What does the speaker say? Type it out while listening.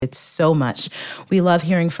It's so much. We love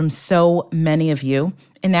hearing from so many of you.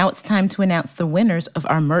 And now it's time to announce the winners of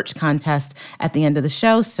our merch contest at the end of the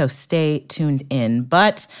show, so stay tuned in.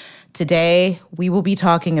 But today we will be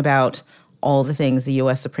talking about all the things the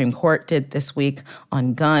U.S. Supreme Court did this week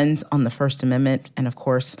on guns, on the First Amendment, and of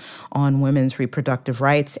course, on women's reproductive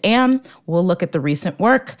rights. And we'll look at the recent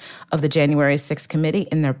work of the January 6th committee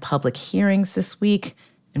in their public hearings this week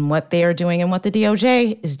and what they are doing and what the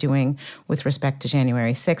DOJ is doing with respect to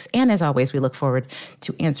January 6th. And as always, we look forward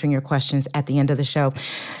to answering your questions at the end of the show.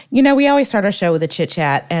 You know, we always start our show with a chit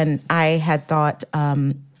chat, and I had thought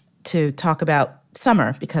to talk about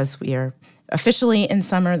summer because we are officially in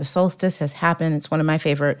summer. The solstice has happened. It's one of my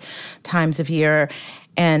favorite times of year.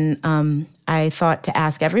 And I thought to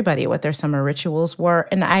ask everybody what their summer rituals were.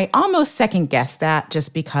 And I almost second-guessed that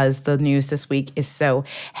just because the news this week is so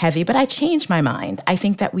heavy. But I changed my mind. I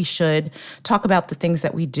think that we should talk about the things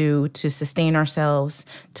that we do to sustain ourselves,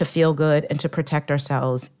 to feel good, and to protect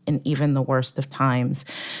ourselves in even the worst of times.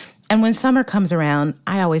 And when summer comes around,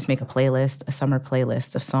 I always make a summer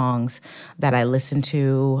playlist of songs that I listen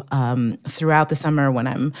to throughout the summer when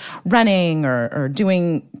I'm running or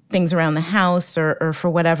doing things around the house or for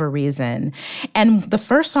whatever reason. And the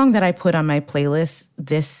first song that I put on my playlist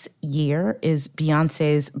this year is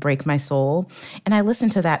Beyonce's Break My Soul. And I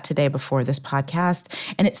listened to that today before this podcast.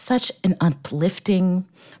 And it's such an uplifting,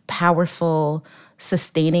 powerful,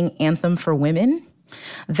 sustaining anthem for women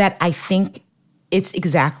that I think it's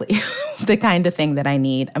exactly the kind of thing that I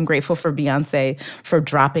need. I'm grateful for Beyonce for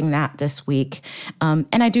dropping that this week. And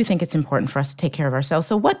I do think it's important for us to take care of ourselves.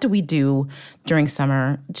 So what do we do during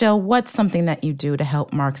summer? Jill, what's something that you do to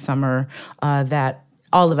help mark summer that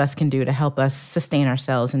all of us can do to help us sustain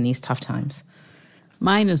ourselves in these tough times?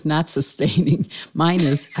 Mine is not sustaining. Mine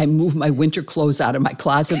is I move my winter clothes out of my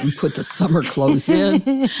closet and put the summer clothes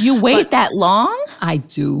in. You wait that long? I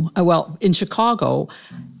do. Well, in Chicago,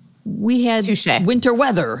 we had Touché. Winter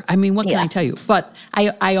weather. I mean, what can I tell you? But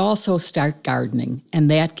I also start gardening, and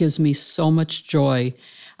that gives me so much joy.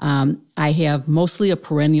 I have mostly a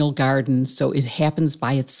perennial garden, so it happens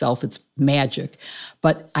by itself. It's magic.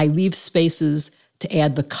 But I leave spaces to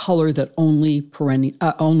add the color that only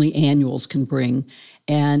annuals can bring.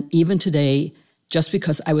 And even today, just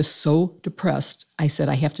because I was so depressed, I said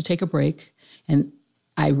I have to take a break. And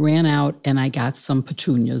I ran out and I got some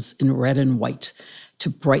petunias in red and white to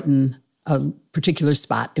brighten a particular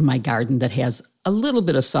spot in my garden that has a little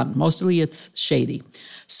bit of sun. Mostly it's shady.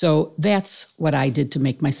 So that's what I did to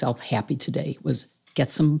make myself happy today, was get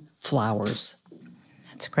some flowers.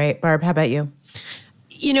 That's great. Barb, how about you?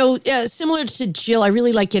 You know, similar to Jill, I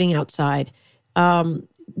really like getting outside.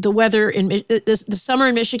 The weather in the summer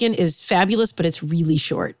in Michigan is fabulous, but it's really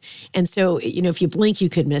short. And so, you know, if you blink, you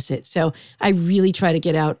could miss it. So I really try to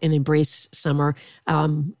get out and embrace summer.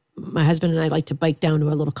 My husband and I like to bike down to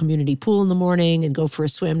a little community pool in the morning and go for a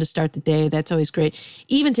swim to start the day. That's always great.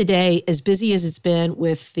 Even today, as busy as it's been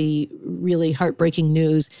with the really heartbreaking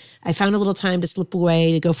news, I found a little time to slip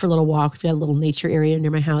away, to go for a little walk. We've got a little nature area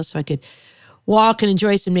near my house, so I could walk and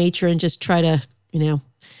enjoy some nature and just try to,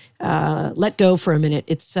 let go for a minute.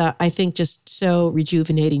 It's, I think, just so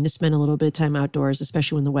rejuvenating to spend a little bit of time outdoors,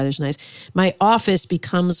 especially when the weather's nice. My office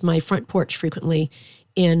becomes my front porch frequently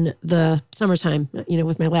in the summertime. You know,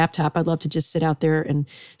 with my laptop, I'd love to just sit out there and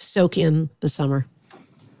soak in the summer.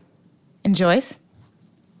 And Joyce?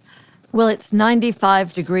 Well, it's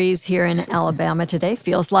 95 degrees here in Alabama today.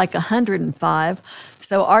 Feels like 105.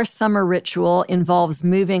 So our summer ritual involves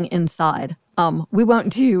moving inside. We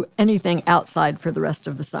won't do anything outside for the rest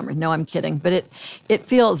of the summer. No, I'm kidding. But it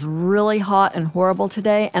feels really hot and horrible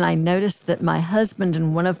today. And I noticed that my husband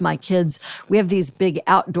and one of my kids, we have these big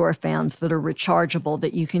outdoor fans that are rechargeable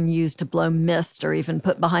that you can use to blow mist or even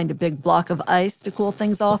put behind a big block of ice to cool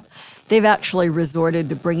things off. They've actually resorted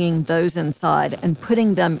to bringing those inside and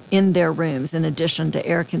putting them in their rooms in addition to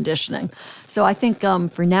air conditioning. So I think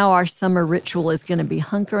for now, our summer ritual is going to be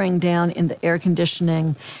hunkering down in the air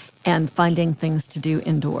conditioning and finding things to do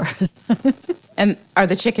indoors. And are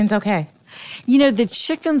the chickens okay? You know, the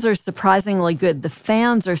chickens are surprisingly good. The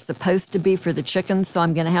fans are supposed to be for the chickens, so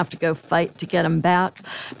I'm going to have to go fight to get them back.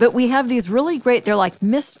 But we have these really great, they're like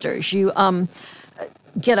misters. You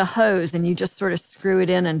get a hose and you just sort of screw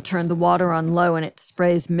it in and turn the water on low and it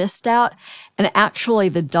sprays mist out. And actually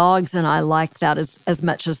the dogs and I like that as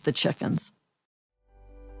much as the chickens.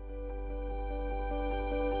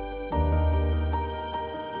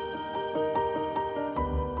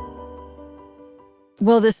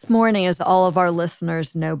 Well, this morning, as all of our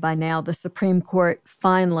listeners know by now, the Supreme Court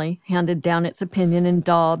finally handed down its opinion in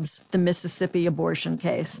Dobbs, the Mississippi abortion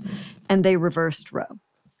case, and they reversed Roe.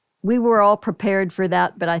 we were all prepared for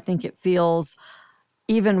that, but I think it feels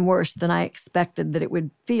even worse than I expected that it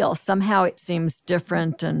would feel. Somehow it seems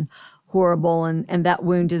different and horrible, and that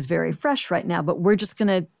wound is very fresh right now. But we're just going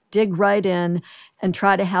to dig right in and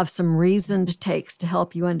try to have some reasoned takes to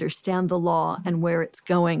help you understand the law and where it's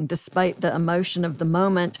going, despite the emotion of the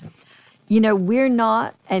moment. You know, we're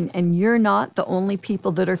not, and you're not the only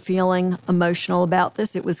people that are feeling emotional about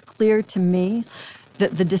this. It was clear to me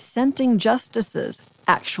that the dissenting justices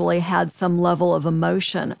actually had some level of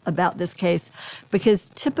emotion about this case, because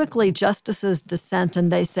typically justices dissent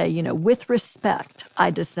and they say, you know, with respect, I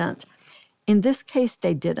dissent. In this case,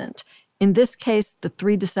 they didn't. In this case, the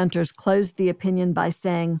three dissenters closed the opinion by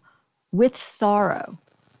saying, with sorrow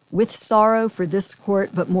for this court,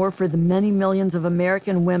 but more for the many millions of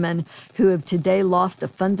American women who have today lost a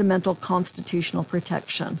fundamental constitutional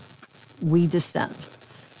protection, we dissent.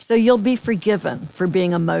 So you'll be forgiven for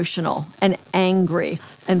being emotional and angry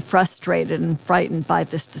and frustrated and frightened by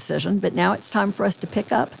this decision. But now it's time for us to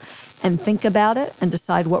pick up and think about it and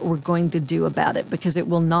decide what we're going to do about it, because it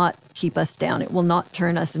will not keep us down. It will not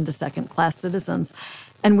turn us into second-class citizens.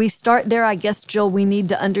 And we start there, I guess, Jill, we need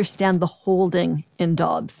to understand the holding in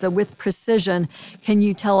Dobbs. So with precision, can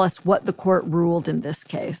you tell us what the court ruled in this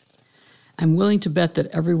case? I'm willing to bet that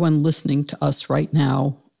everyone listening to us right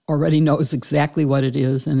now already knows exactly what it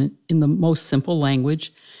is. And in the most simple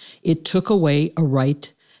language, it took away a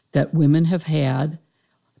right that women have had,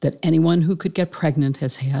 that anyone who could get pregnant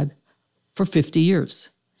has had for 50 years.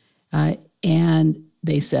 And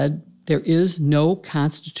they said there is no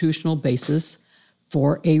constitutional basis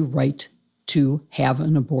for a right to have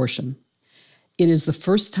an abortion. It is the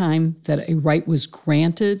first time that a right was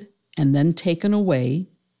granted and then taken away.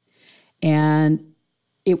 And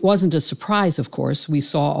it wasn't a surprise, of course. We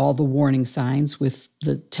saw all the warning signs with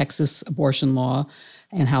the Texas abortion law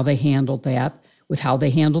and how they handled that, with how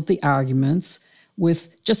they handled the arguments,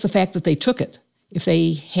 with just the fact that they took it. If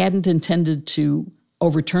they hadn't intended to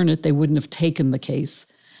overturn it, they wouldn't have taken the case.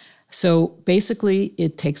 So basically,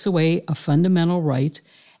 it takes away a fundamental right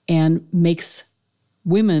and makes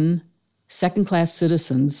women second-class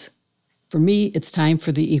citizens. For me, it's time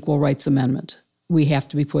for the Equal Rights Amendment. We have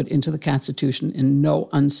to be put into the Constitution in no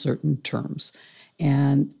uncertain terms.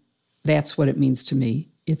 And that's what it means to me.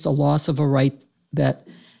 It's a loss of a right that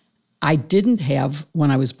I didn't have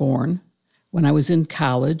when I was born, when I was in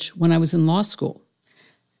college, when I was in law school,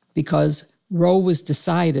 because Roe was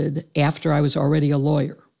decided after I was already a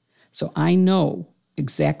lawyer. So I know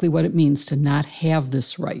exactly what it means to not have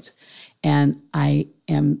this right. And I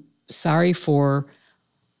am sorry for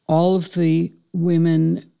all of the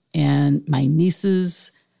women and my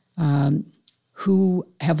nieces who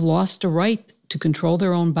have lost a right to control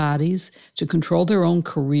their own bodies, to control their own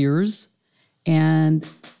careers. And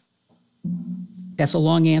that's a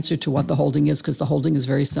long answer to what the holding is, because the holding is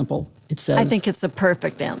very simple. It says, I think it's a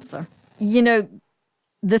perfect answer. You know,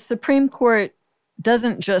 the Supreme Court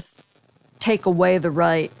doesn't just take away the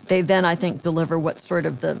right. They then, I think, deliver what's sort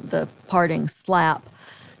of the parting slap.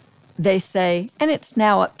 They say, and it's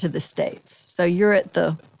now up to the states. So you're at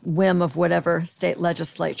the whim of whatever state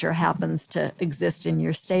legislature happens to exist in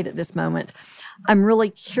your state at this moment. I'm really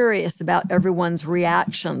curious about everyone's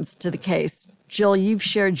reactions to the case. Jill, you've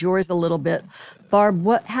shared yours a little bit.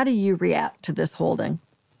 Barb, how do you react to this holding?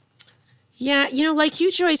 Yeah, you know, like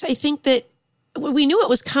you, Joyce, I think that we knew it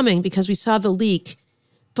was coming because we saw the leak,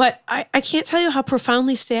 but I can't tell you how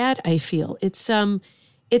profoundly sad I feel. It's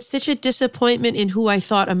such a disappointment in who I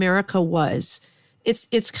thought America was.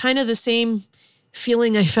 It's kind of the same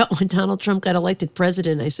feeling I felt when Donald Trump got elected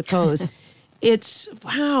president, I suppose. It's,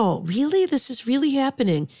 wow, really? This is really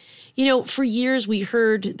happening. You know, for years we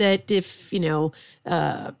heard that if,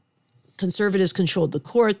 conservatives controlled the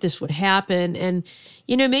court, this would happen. And,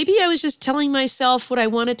 maybe I was just telling myself what I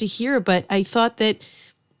wanted to hear, but I thought that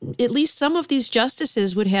at least some of these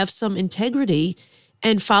justices would have some integrity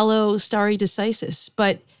and follow stare decisis.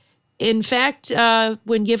 But in fact,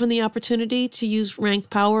 when given the opportunity to use rank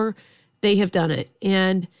power, they have done it.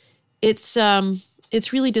 And it's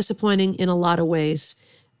really disappointing in a lot of ways.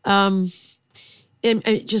 And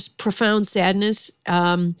just profound sadness.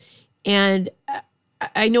 And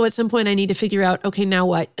I know at some point I need to figure out, okay, now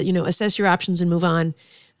what? Assess your options and move on.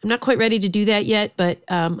 I'm not quite ready to do that yet, but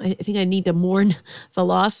I think I need to mourn the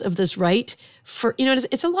loss of this right.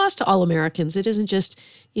 It's a loss to all Americans. It isn't just,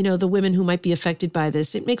 the women who might be affected by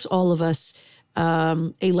this. It makes all of us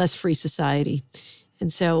a less free society.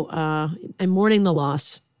 And so I'm mourning the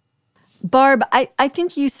loss. Barb, I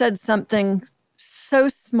think you said something so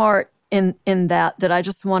smart in that I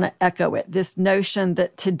just want to echo it. This notion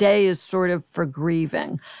that today is sort of for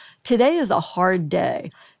grieving. Today is a hard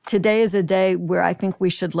day today is a day where I think we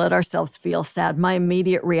should let ourselves feel sad. My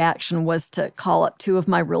immediate reaction was to call up two of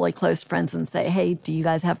my really close friends and say, hey, do you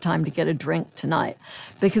guys have time to get a drink tonight?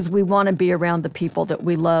 Because we want to be around the people that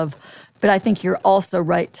we love. But I think you're also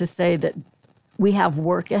right to say that we have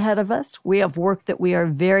work ahead of us. We have work that we are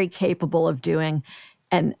very capable of doing,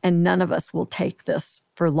 and none of us will take this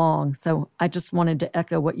for long. So I just wanted to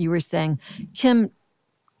echo what you were saying. Kim,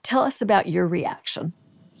 tell us about your reaction.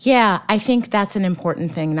 Yeah, I think that's an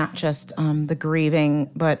important thing, not just the grieving,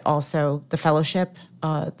 but also the fellowship,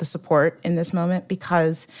 the support in this moment,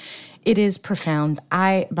 because it is profound.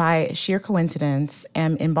 I, by sheer coincidence,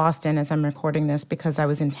 am in Boston as I'm recording this because I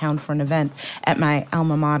was in town for an event at my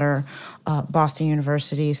alma mater, Boston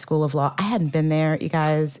University School of Law. I hadn't been there, you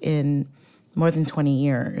guys, in more than 20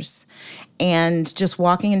 years. And just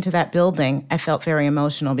walking into that building, I felt very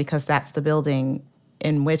emotional because that's the building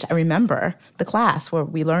in which I remember the class where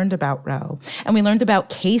we learned about Roe. And we learned about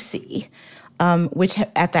Casey, which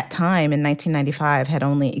at that time in 1995 had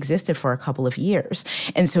only existed for a couple of years.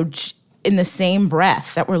 And so in the same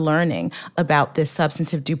breath that we're learning about this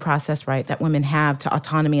substantive due process right that women have to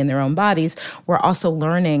autonomy in their own bodies, we're also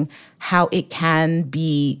learning how it can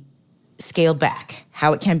be scaled back,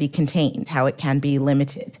 how it can be contained, how it can be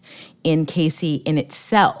limited in Casey in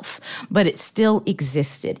itself. But it still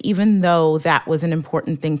existed, even though that was an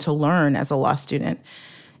important thing to learn as a law student.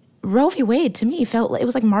 Roe v. Wade, to me, felt like it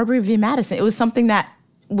was like Marbury v. Madison. It was something that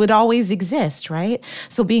would always exist, right?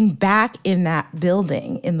 So being back in that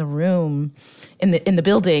building, in the room, in the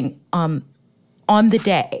building, on the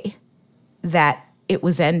day that it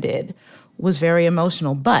was ended, was very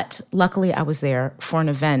emotional. But luckily, I was there for an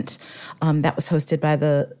event that was hosted by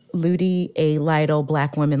the Ludi A. Lytle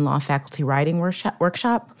Black Women Law Faculty Writing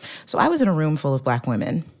Workshop. So I was in a room full of Black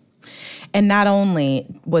women. And not only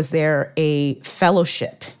was there a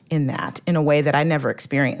fellowship in that, in a way that I never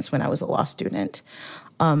experienced when I was a law student.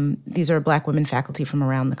 These are Black women faculty from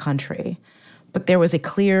around the country. But there was a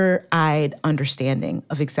clear-eyed understanding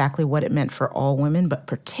of exactly what it meant for all women, but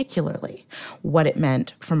particularly what it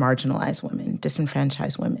meant for marginalized women,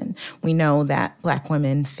 disenfranchised women. We know that Black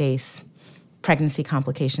women face pregnancy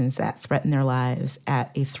complications that threaten their lives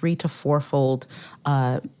at a 3- to 4-fold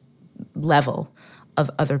level of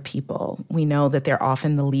other people. We know that they're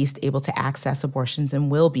often the least able to access abortions and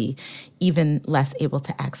will be even less able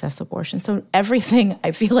to access abortion. So everything,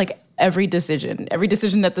 I feel like every decision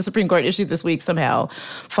that the Supreme Court issued this week somehow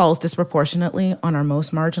falls disproportionately on our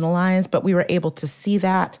most marginalized. But we were able to see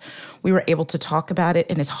that. We were able to talk about it.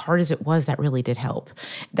 And as hard as it was, that really did help.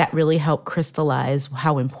 That really helped crystallize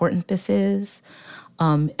how important this is.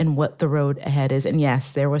 And what the road ahead is. And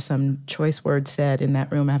yes, there were some choice words said in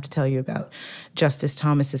that room. I have to tell you about Justice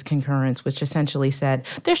Thomas's concurrence, which essentially said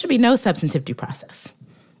there should be no substantive due process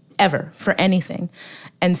ever for anything.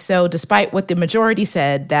 And so despite what the majority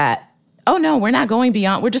said that, oh no, we're not going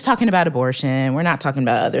beyond, we're just talking about abortion. We're not talking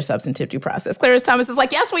about other substantive due process. Clarence Thomas is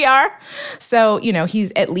like, yes, we are. So,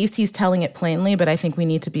 he's telling it plainly, but I think we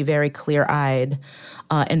need to be very clear-eyed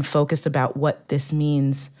and focused about what this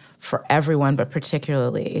means for everyone, but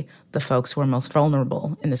particularly the folks who are most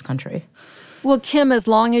vulnerable in this country. Well, Kim, as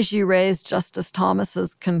long as you raised Justice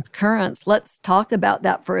Thomas's concurrence, let's talk about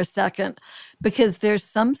that for a second, because there's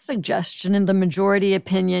some suggestion in the majority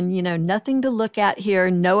opinion, nothing to look at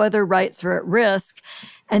here, no other rights are at risk.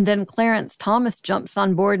 And then Clarence Thomas jumps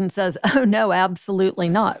on board and says, oh, no, absolutely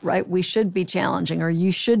not, right? We should be challenging, or you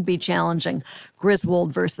should be challenging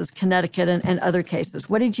Griswold versus Connecticut and other cases.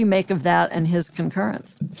 What did you make of that and his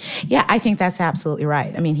concurrence? Yeah, I think that's absolutely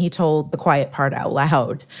right. I mean, he told the quiet part out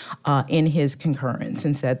loud in his concurrence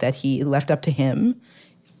and said that he left up to him.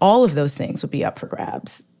 All of those things would be up for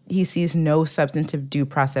grabs. He sees no substantive due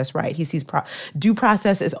process right. He sees due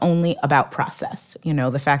process is only about process.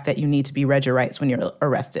 The fact that you need to be read your rights when you're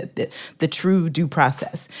arrested, the true due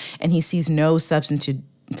process. And he sees no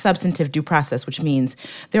substantive due process, which means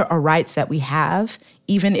there are rights that we have,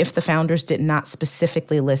 even if the founders did not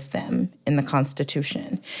specifically list them in the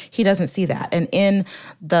Constitution. He doesn't see that. And in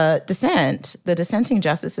the dissent, the dissenting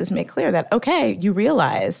justices make clear that, okay, you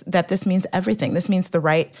realize that this means everything. This means the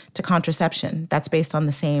right to contraception. That's based on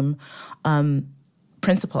the same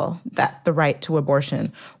principle that the right to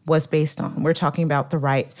abortion was based on. We're talking about the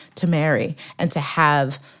right to marry and to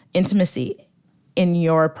have intimacy in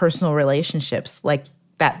your personal relationships, like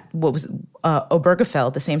that what was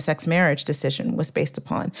Obergefell, the same-sex marriage decision, was based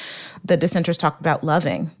upon. The dissenters talk about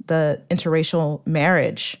loving, the interracial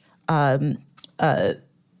marriage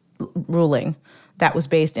ruling that was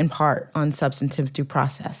based in part on substantive due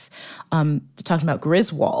process. Talking about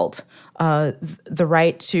Griswold, the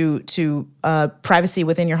right to privacy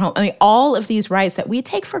within your home. I mean, all of these rights that we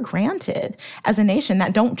take for granted as a nation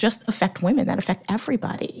that don't just affect women, that affect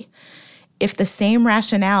everybody. If the same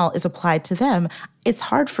rationale is applied to them, it's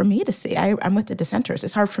hard for me to see. I'm with the dissenters.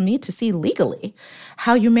 It's hard for me to see legally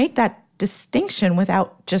how you make that distinction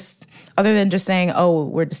without just, other than just saying, oh,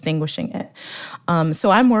 we're distinguishing it. So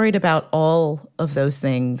I'm worried about all of those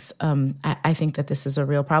things. I think that this is a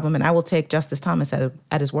real problem, and I will take Justice Thomas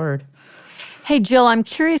at his word. Hey, Jill, I'm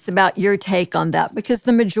curious about your take on that, because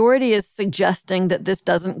the majority is suggesting that this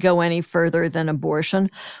doesn't go any further than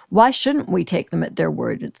abortion. Why shouldn't we take them at their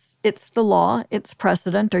word? It's the law. It's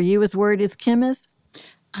precedent. Are you as worried as Kim is?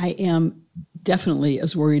 I am definitely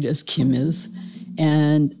as worried as Kim is.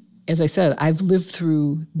 And as I said, I've lived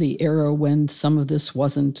through the era when some of this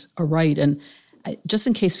wasn't a right. And just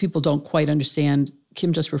in case people don't quite understand,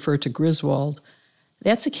 Kim just referred to Griswold.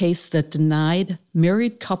 That's a case that denied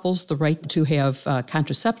married couples the right to have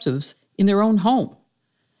contraceptives in their own home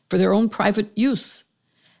for their own private use.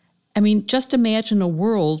 I mean, just imagine a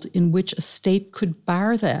world in which a state could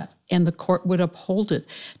bar that and the court would uphold it.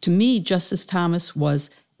 To me, Justice Thomas was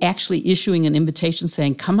actually issuing an invitation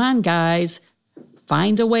saying, come on, guys,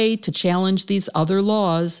 find a way to challenge these other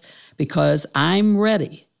laws because I'm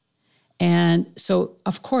ready. And so,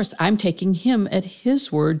 of course, I'm taking him at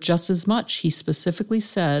his word just as much. He specifically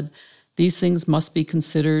said these things must be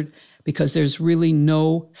considered because there's really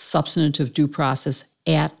no substantive due process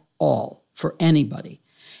at all for anybody.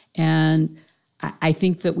 And I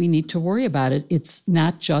think that we need to worry about it. It's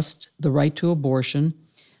not just the right to abortion.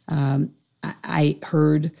 I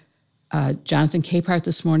heard Jonathan Capehart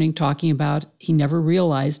this morning talking about he never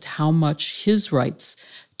realized how much his rights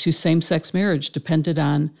to same-sex marriage depended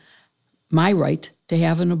on my right to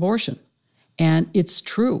have an abortion. And it's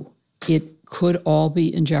true. It could all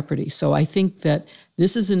be in jeopardy. So I think that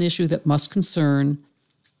this is an issue that must concern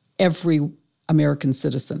every American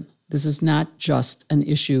citizen. This is not just an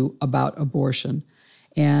issue about abortion.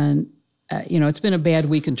 And, it's been a bad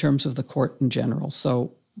week in terms of the court in general.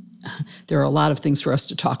 So there are a lot of things for us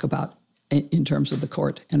to talk about in terms of the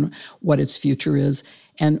court and what its future is.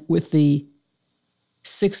 And with the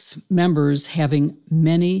 6 members having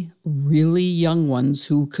many really young ones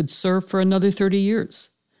who could serve for another 30 years.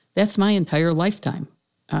 That's my entire lifetime.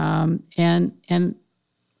 And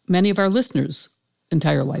many of our listeners'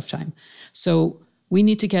 entire lifetime. So we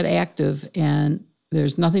need to get active, and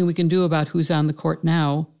there's nothing we can do about who's on the court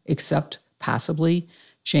now except possibly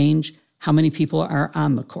change how many people are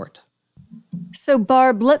on the court. So,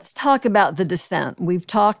 Barb, let's talk about the dissent. We've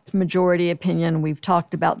talked majority opinion. We've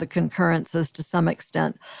talked about the concurrences to some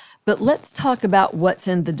extent. But let's talk about what's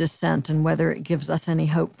in the dissent and whether it gives us any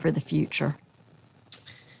hope for the future.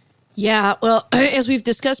 Yeah, well, as we've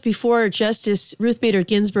discussed before, Justice Ruth Bader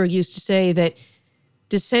Ginsburg used to say that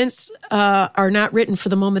dissents are not written for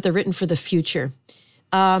the moment, they're written for the future.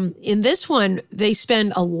 In this one, they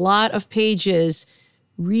spend a lot of pages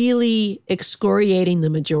really excoriating the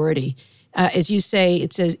majority. As you say,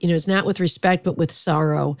 it says, it's not with respect, but with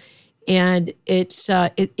sorrow. And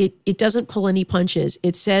it doesn't pull any punches.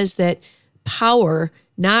 It says that power,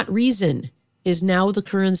 not reason, is now the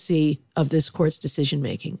currency of this court's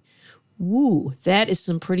decision-making. Woo, that is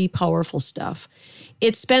some pretty powerful stuff.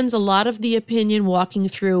 It spends a lot of the opinion walking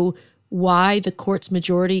through why the court's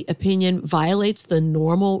majority opinion violates the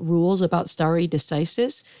normal rules about stare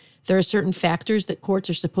decisis. There are certain factors that courts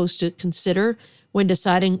are supposed to consider when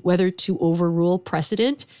deciding whether to overrule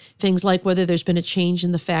precedent, things like whether there's been a change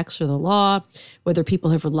in the facts or the law, whether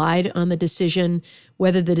people have relied on the decision,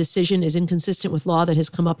 whether the decision is inconsistent with law that has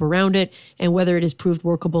come up around it, and whether it has proved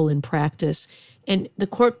workable in practice. And the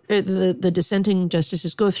court, the dissenting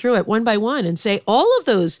justices go through it one by one and say all of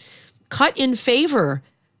those cut in favor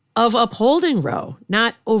of upholding Roe,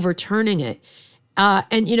 not overturning it.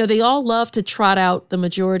 And they all love to trot out the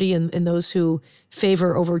majority and those who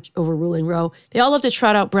favor overruling Roe. They all love to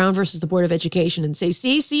trot out Brown versus the Board of Education and say,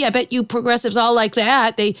 see, I bet you progressives all like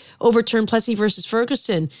that. They overturned Plessy versus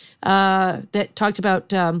Ferguson that talked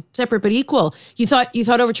about separate but equal. You thought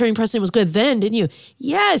overturning precedent was good then, didn't you?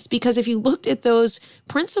 Yes, because if you looked at those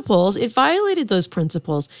principles, it violated those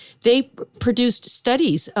principles. They produced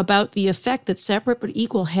studies about the effect that separate but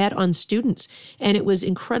equal had on students, and it was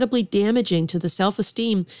incredibly damaging to the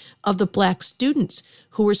self-esteem of the Black students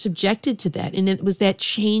who were subjected to that. And it was that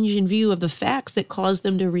change in view of the facts that caused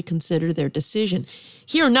them to reconsider their decision.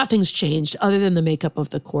 Here, nothing's changed other than the makeup of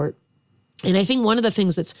the court. And I think one of the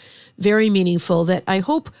things that's very meaningful that I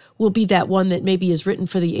hope will be that one that maybe is written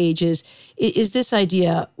for the ages is this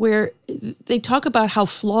idea where they talk about how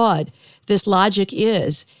flawed this logic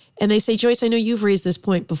is. And they say, Joyce, I know you've raised this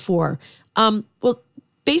point before. Well,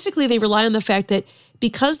 basically they rely on the fact that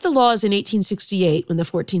because the laws in 1868, when the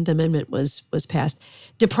 14th Amendment was passed,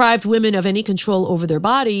 deprived women of any control over their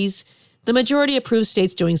bodies, the majority approves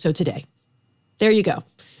states doing so today. There you go.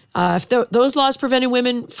 If those laws prevented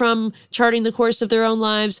women from charting the course of their own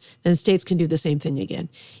lives, then states can do the same thing again.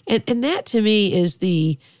 And that, to me, is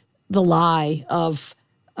the lie of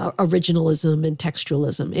originalism and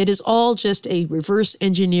textualism. It is all just a reverse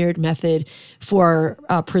engineered method for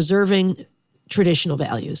preserving traditional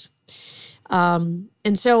values. And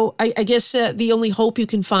so I guess the only hope you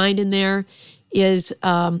can find in there is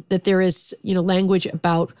that there is, language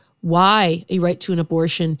about why a right to an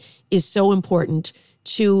abortion is so important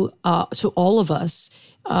to all of us.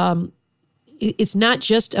 It's not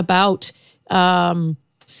just about ending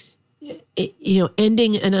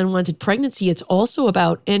an unwanted pregnancy. It's also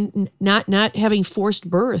about not having forced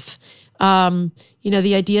birth.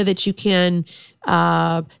 The idea that you can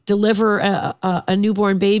deliver a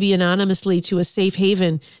newborn baby anonymously to a safe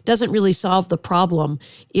haven doesn't really solve the problem.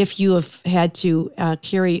 If you have had to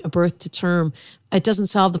carry a birth to term, it doesn't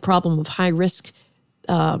solve the problem of high risk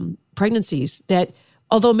pregnancies that,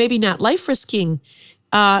 although maybe not life-risking,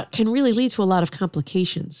 can really lead to a lot of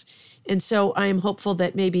complications. And so I am hopeful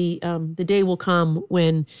that maybe the day will come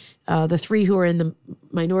when the three who are in the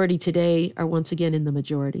minority today are once again in the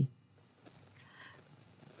majority.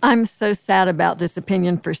 I'm so sad about this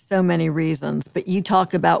opinion for so many reasons, but you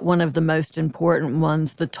talk about one of the most important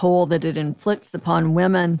ones, the toll that it inflicts upon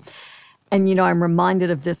women. And, I'm reminded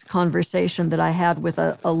of this conversation that I had with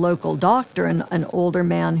a local doctor, an older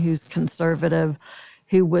man who's conservative,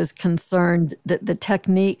 who was concerned that the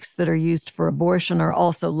techniques that are used for abortion are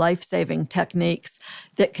also life-saving techniques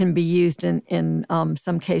that can be used in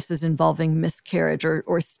some cases involving miscarriage or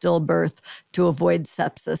stillbirth to avoid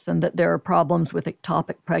sepsis, and that there are problems with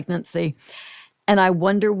ectopic pregnancy. And I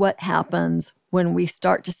wonder what happens when we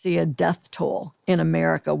start to see a death toll in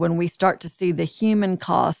America, when we start to see the human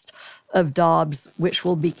cost of Dobbs, which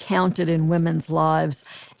will be counted in women's lives,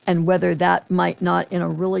 and whether that might not, in a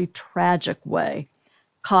really tragic way,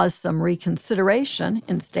 cause some reconsideration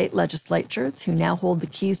in state legislatures who now hold the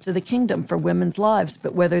keys to the kingdom for women's lives,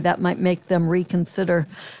 but whether that might make them reconsider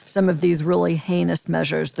some of these really heinous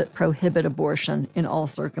measures that prohibit abortion in all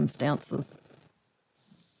circumstances.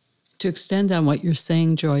 To extend on what you're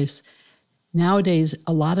saying, Joyce, nowadays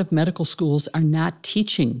a lot of medical schools are not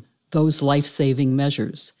teaching those life-saving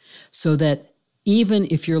measures, so that even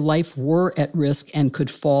if your life were at risk and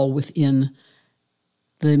could fall within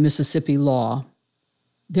the Mississippi law,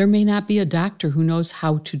 there may not be a doctor who knows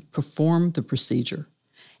how to perform the procedure.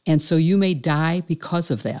 And so you may die because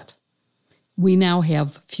of that. We now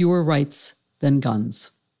have fewer rights than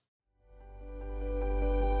guns.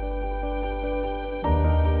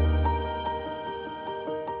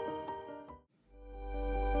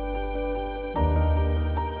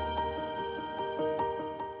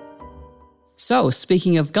 So,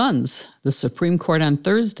 speaking of guns, the Supreme Court on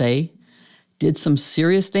Thursday did some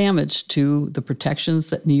serious damage to the protections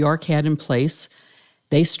that New York had in place.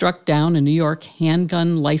 They struck down a New York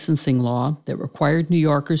handgun licensing law that required New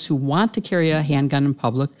Yorkers who want to carry a handgun in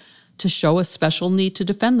public to show a special need to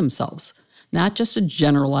defend themselves. Not just a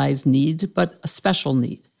generalized need, but a special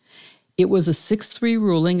need. It was a 6-3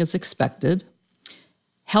 ruling as expected.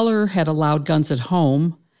 Heller had allowed guns at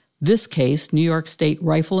home. This case, New York State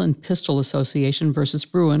Rifle and Pistol Association versus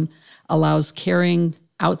Bruin, allows carrying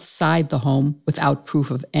outside the home without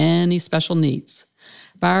proof of any special needs.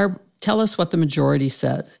 Barb, tell us what the majority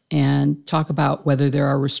said and talk about whether there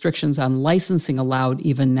are restrictions on licensing allowed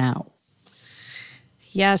even now.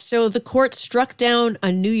 Yeah, so the court struck down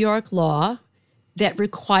a New York law that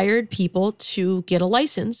required people to get a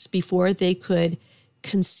license before they could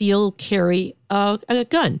conceal carry a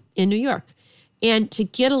gun in New York. And to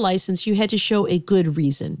get a license, you had to show a good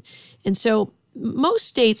reason. And so most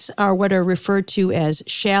states are what are referred to as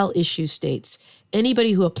shall issue states.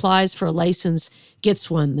 Anybody who applies for a license gets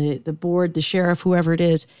one. The board, the sheriff, whoever it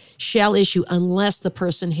is, shall issue unless the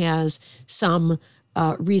person has some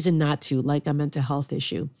reason not to, like a mental health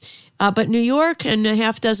issue. But New York and a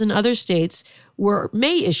half dozen other states were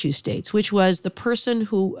may issue states, which was the person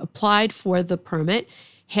who applied for the permit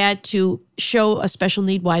had to show a special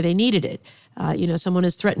need why they needed it. Someone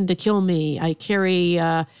has threatened to kill me. I carry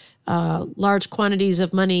large quantities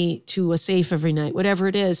of money to a safe every night, whatever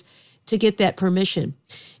it is, to get that permission.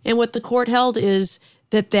 And what the court held is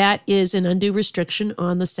that is an undue restriction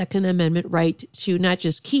on the Second Amendment right to not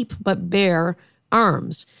just keep, but bear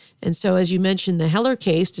arms. And so, as you mentioned, the Heller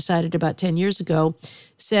case, decided about 10 years ago,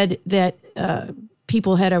 said that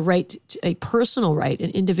people had a personal right,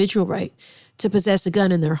 an individual right to possess a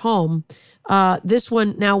gun in their home. This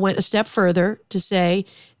one now went a step further to say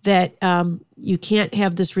that you can't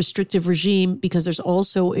have this restrictive regime because there's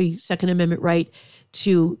also a Second Amendment right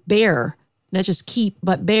to bear, not just keep,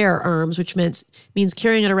 but bear arms, which means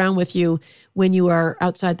carrying it around with you when you are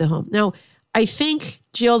outside the home. Now, I think,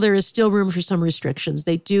 Jill, there is still room for some restrictions.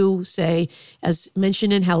 They do say, as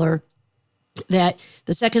mentioned in Heller, that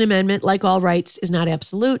the Second Amendment, like all rights, is not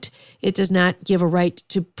absolute. It does not give a right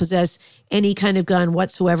to possess any kind of gun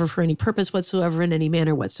whatsoever for any purpose whatsoever in any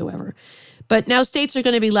manner whatsoever. But now states are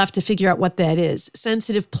going to be left to figure out what that is.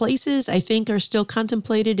 Sensitive places, I think, are still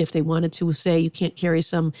contemplated. If they wanted to say you can't carry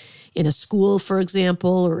some in a school, for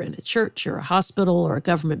example, or in a church or a hospital or a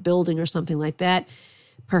government building or something like that,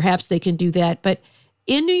 perhaps they can do that. But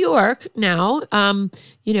in New York now,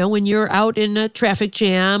 when you're out in a traffic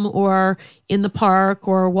jam or in the park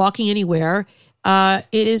or walking anywhere, it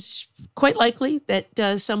is quite likely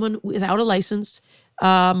that someone without a license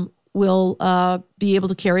will be able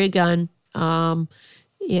to carry a gun,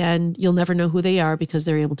 and you'll never know who they are because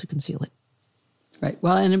they're able to conceal it. Right.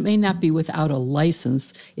 Well, and it may not be without a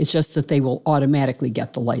license. It's just that they will automatically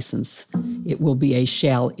get the license. It will be a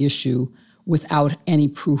shall issue without any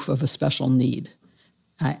proof of a special need.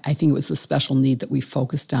 I think it was the special need that we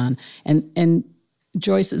focused on. And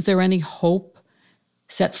Joyce, is there any hope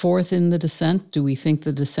set forth in the dissent? Do we think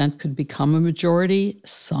the dissent could become a majority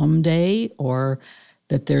someday, or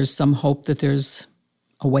that there's some hope that there's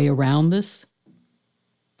a way around this?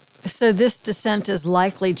 So this dissent is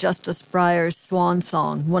likely Justice Breyer's swan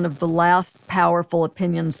song, one of the last powerful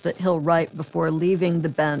opinions that he'll write before leaving the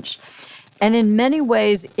bench. And in many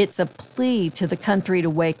ways, it's a plea to the country to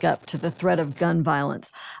wake up to the threat of gun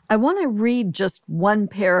violence. I want to read just one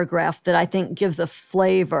paragraph that I think gives a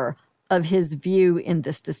flavor of his view in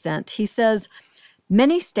this dissent. He says,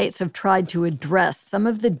 many states have tried to address some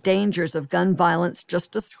of the dangers of gun violence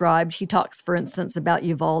just described. He talks, for instance, about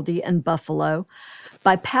Uvalde and Buffalo,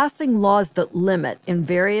 by passing laws that limit in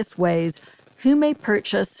various ways who may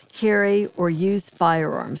purchase, carry, or use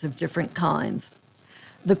firearms of different kinds.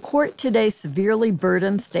 The court today severely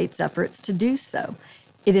burdens states' efforts to do so.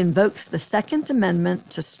 It invokes the Second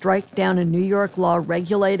Amendment to strike down a New York law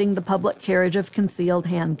regulating the public carriage of concealed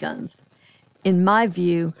handguns. In my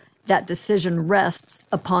view, that decision rests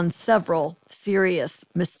upon several serious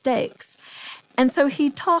mistakes. And so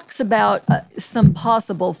he talks about some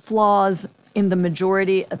possible flaws in the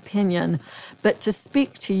majority opinion. But to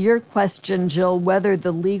speak to your question, Jill, whether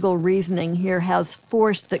the legal reasoning here has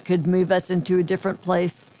force that could move us into a different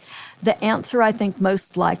place, the answer, I think,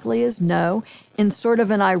 most likely is no. In sort of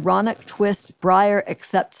an ironic twist, Breyer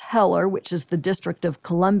accepts Heller, which is the District of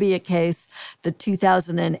Columbia case, the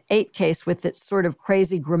 2008 case with its sort of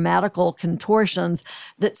crazy grammatical contortions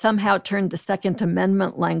that somehow turned the Second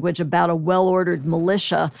Amendment language about a well-ordered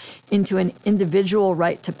militia into an individual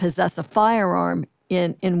right to possess a firearm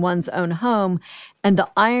in one's own home. And the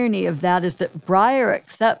irony of that is that Breyer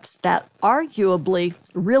accepts that arguably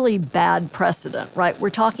really bad precedent, right? We're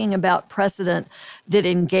talking about precedent that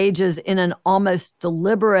engages in an almost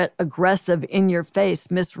deliberate, aggressive, in-your-face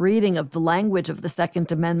misreading of the language of the Second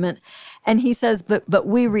Amendment. And he says, but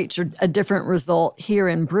we reach a different result here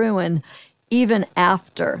in Bruin, even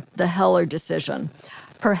after the Heller decision.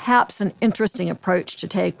 Perhaps an interesting approach to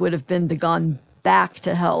take would have been to gone back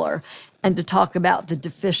to Heller and to talk about the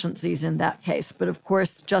deficiencies in that case. But of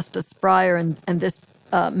course, Justice Breyer and this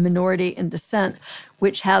minority in dissent,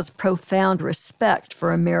 which has profound respect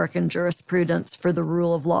for American jurisprudence, for the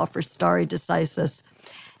rule of law, for stare decisis,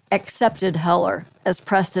 accepted Heller as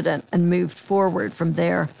precedent and moved forward from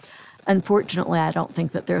there. Unfortunately, I don't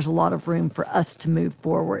think that there's a lot of room for us to move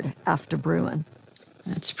forward after Bruin.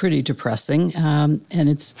 That's pretty depressing, and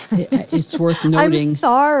it's worth noting. I'm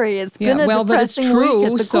sorry, it's been a depressing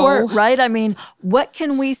week at the court, right? I mean, what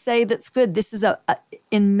can we say that's good? This is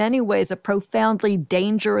in many ways, a profoundly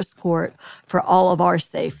dangerous court for all of our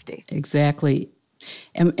safety. Exactly,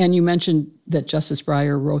 and you mentioned that Justice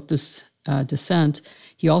Breyer wrote this dissent.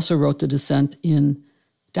 He also wrote the dissent in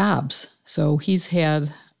Dobbs, so he's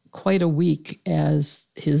had quite a week as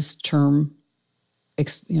his term,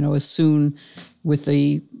 as soon with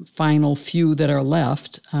the final few that are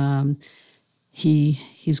left,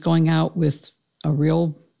 he's going out with a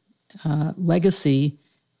real legacy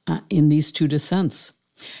in these two dissents.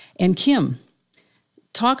 And Kim,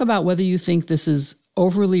 talk about whether you think this is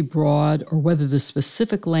overly broad or whether the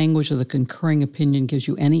specific language of the concurring opinion gives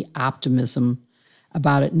you any optimism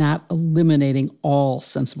about it not eliminating all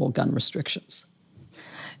sensible gun restrictions.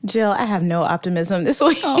 Jill, I have no optimism this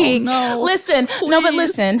week. Oh, no. Listen. Please. No,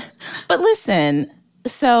 but listen.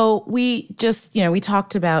 So we just, we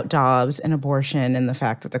talked about Dobbs and abortion and the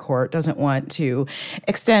fact that the court doesn't want to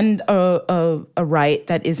extend a right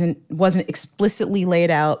that wasn't explicitly laid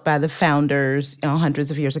out by the founders, hundreds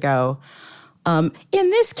of years ago. In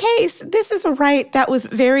this case, this is a right that was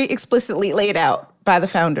very explicitly laid out by the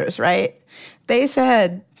founders, right? They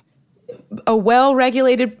said a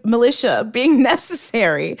well-regulated militia being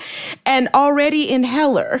necessary. And already in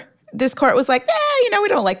Heller, this court was like, we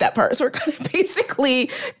don't like that part. So we're going to basically,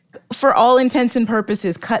 for all intents and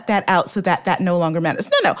purposes, cut that out so that no longer matters.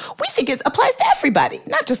 No, we think it applies to everybody,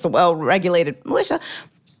 not just the well-regulated militia,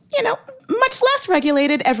 much less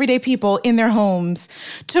regulated everyday people in their homes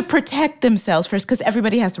to protect themselves first, because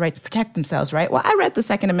everybody has the right to protect themselves, right? Well, I read the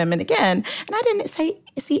Second Amendment again, and I didn't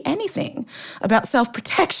see anything about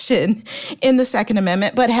self-protection in the Second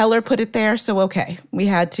Amendment, but Heller put it there, so okay, we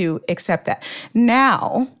had to accept that.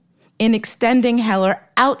 Now, in extending Heller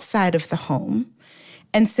outside of the home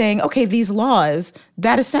and saying, okay, these laws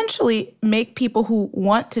that essentially make people who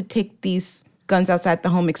want to take these guns outside the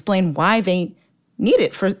home explain why they need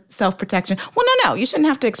it for self-protection. Well, no, you shouldn't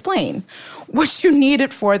have to explain what you need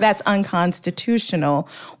it for. That's unconstitutional.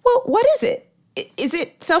 Well, what is it? Is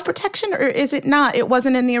it self-protection or is it not? It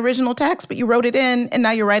wasn't in the original text, but you wrote it in and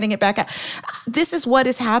now you're writing it back out. This is what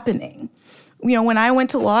is happening. When I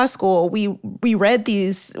went to law school, we read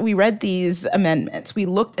these amendments. We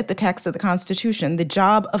looked at the text of the Constitution. The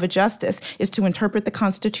job of a justice is to interpret the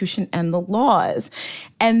Constitution and the laws.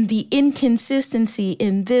 And the inconsistency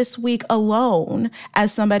in this week alone,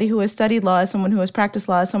 as somebody who has studied law, as someone who has practiced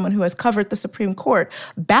law, as someone who has covered the Supreme Court,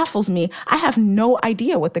 baffles me. I have no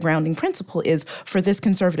idea what the grounding principle is for this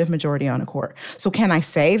conservative majority on a court. So can I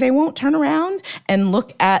say they won't turn around and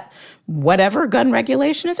look at whatever gun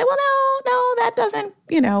regulation and say, well, no, that doesn't,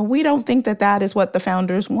 we don't think that is what the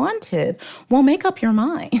founders wanted. Well, make up your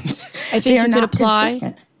mind. I think you could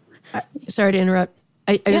apply. Sorry to interrupt.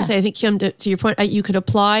 I think, Kim, to your point, you could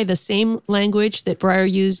apply the same language that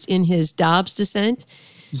Breyer used in his Dobbs dissent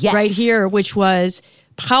right here, which was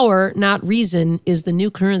power, not reason, is the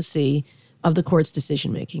new currency of the court's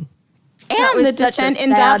decision-making. And the dissent in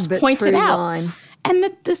Dobbs pointed out. Line. And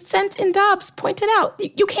the dissent in Dobbs pointed out,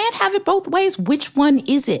 you can't have it both ways. Which one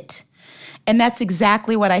is it? And that's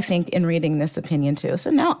exactly what I think in reading this opinion, too.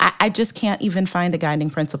 So no, I just can't even find a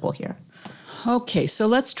guiding principle here. Okay, so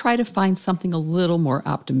let's try to find something a little more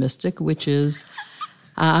optimistic, which is,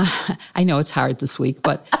 I know it's hard this week,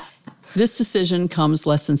 but this decision comes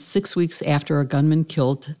less than 6 weeks after a gunman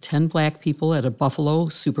killed 10 Black people at a Buffalo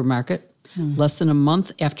supermarket. Less than a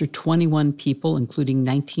month after 21 people, including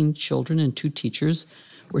 19 children and 2 teachers,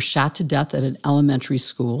 were shot to death at an elementary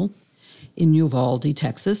school in Uvalde,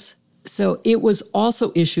 Texas. So it was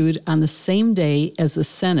also issued on the same day as the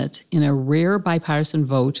Senate, in a rare bipartisan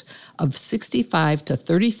vote of 65 to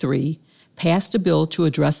 33, passed a bill to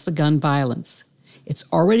address the gun violence. It's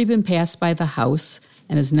already been passed by the House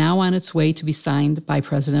and is now on its way to be signed by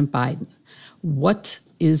President Biden. What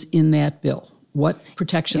is in that bill? What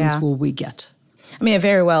protections will we get? I mean, it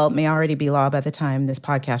very well may already be law by the time this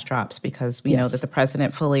podcast drops, because we know that the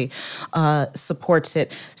president fully supports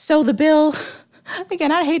it. So the bill, again,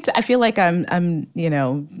 I feel like I'm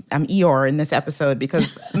Eeyore in this episode,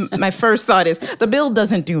 because my first thought is the bill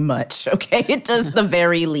doesn't do much, okay? It does the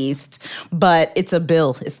very least, but it's a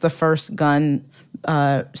bill. It's the first gun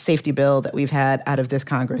safety bill that we've had out of this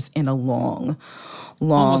Congress in a long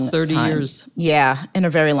almost 30 time. years. Yeah, in a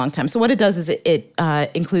very long time. So what it does is it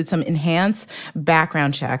includes some enhanced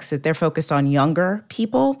background checks. They're focused on younger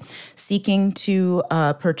people seeking to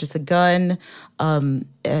purchase a gun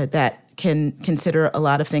that can consider a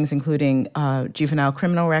lot of things, including juvenile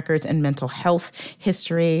criminal records and mental health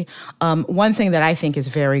history. One thing that I think is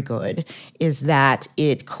very good is that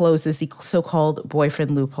it closes the so-called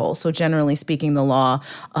boyfriend loophole. So generally speaking, the law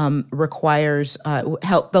requires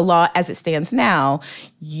the law as it stands now,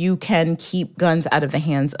 you can keep guns out of the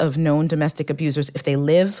hands of known domestic abusers if they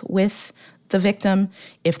live with the victim,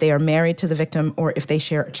 if they are married to the victim, or if they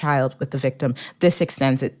share a child with the victim. This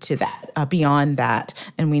extends it to that, beyond that.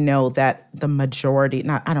 And we know that the majority,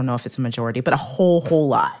 I don't know if it's a majority, but a whole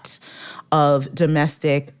lot of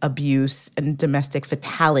domestic abuse and domestic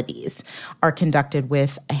fatalities are conducted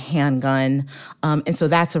with a handgun. And so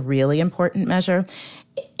that's a really important measure.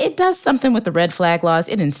 It does something with the red flag laws.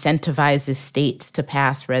 It incentivizes states to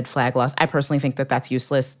pass red flag laws. I personally think that that's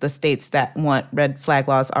useless. The states that want red flag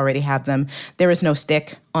laws already have them. There is no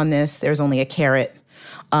stick on this. There's only a carrot.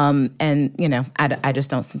 And, I just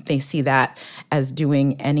don't think they see that as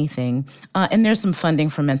doing anything. And there's some funding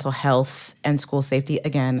for mental health and school safety.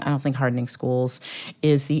 Again, I don't think hardening schools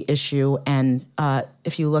is the issue. And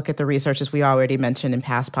if you look at the research, as we already mentioned in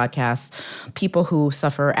past podcasts, people who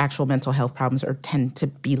suffer actual mental health problems tend to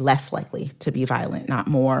be less likely to be violent, not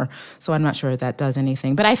more. So I'm not sure that does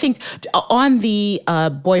anything. But I think on the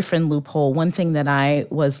boyfriend loophole, one thing that I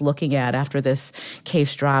was looking at after this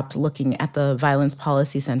case dropped, looking at the Violence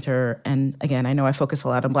Policy Center, and again, I know I focus a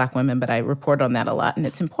lot on Black women, but I report on that a lot, and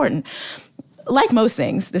it's important. Like most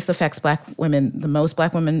things, this affects Black women. The most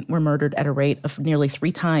Black women were murdered at a rate of nearly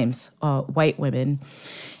 3 times white women.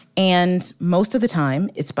 And most of the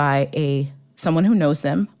time, it's by someone who knows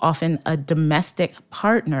them, often a domestic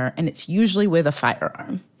partner, and it's usually with a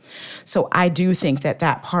firearm. So I do think that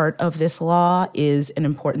that part of this law is an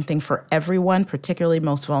important thing for everyone, particularly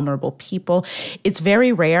most vulnerable people. It's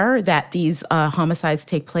very rare that these homicides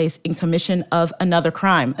take place in commission of another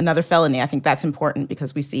crime, another felony. I think that's important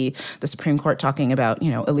because we see the Supreme Court talking about,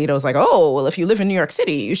 Alito's like, oh, well, if you live in New York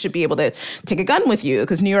City, you should be able to take a gun with you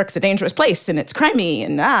because New York's a dangerous place and it's crimey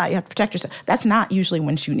and you have to protect yourself. That's not usually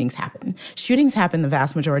when shootings happen. Shootings happen the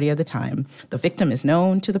vast majority of the time. The victim is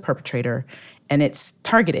known to the perpetrator and it's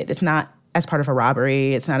targeted. It's not as part of a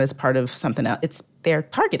robbery. It's not as part of something else. They're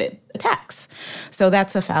targeted attacks. So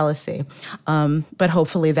that's a fallacy. But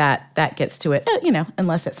hopefully that gets to it,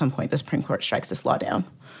 unless at some point the Supreme Court strikes this law down.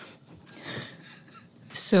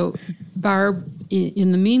 So, Barb,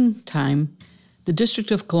 in the meantime, the District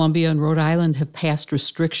of Columbia and Rhode Island have passed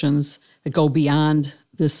restrictions that go beyond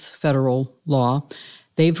this federal law.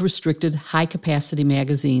 They've restricted high-capacity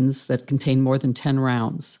magazines that contain more than 10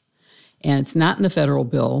 rounds. And it's not in the federal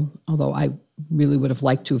bill, although I really would have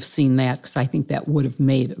liked to have seen that because I think that would have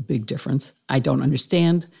made a big difference. I don't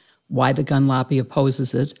understand why the gun lobby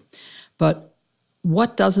opposes it. But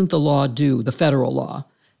what doesn't the law do, the federal law,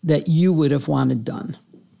 that you would have wanted done?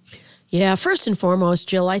 Yeah, first and foremost,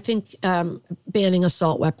 Jill, I think banning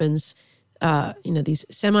assault weapons, these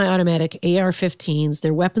semi-automatic AR-15s,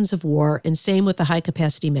 they're weapons of war, and same with the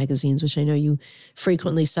high-capacity magazines, which I know you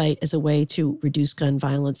frequently cite as a way to reduce gun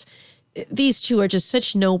violence. These two are just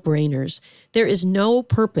such no-brainers. There is no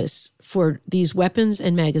purpose for these weapons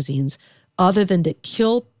and magazines other than to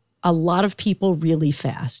kill a lot of people really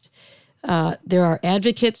fast. There are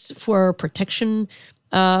advocates for protection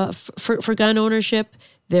for gun ownership.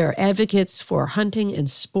 There are advocates for hunting and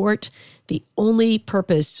sport. The only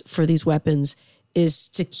purpose for these weapons is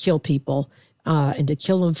to kill people. And to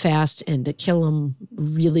kill them fast and to kill them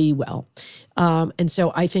really well. And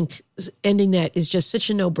so I think ending that is just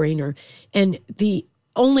such a no-brainer. And the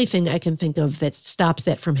only thing I can think of that stops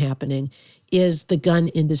that from happening is the gun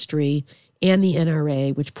industry and the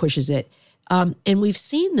NRA, which pushes it. And we've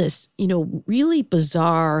seen this, really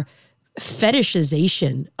bizarre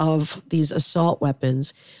fetishization of these assault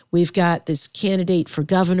weapons. We've got this candidate for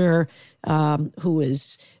governor who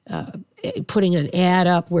is putting an ad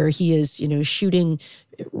up where he is, shooting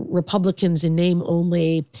Republicans in name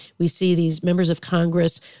only. We see these members of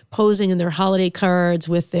Congress posing in their holiday cards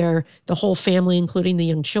with the whole family, including the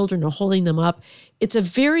young children, are holding them up. It's a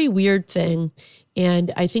very weird thing.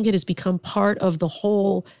 And I think it has become part of the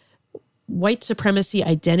whole white supremacy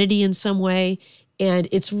identity in some way. And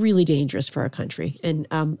it's really dangerous for our country. And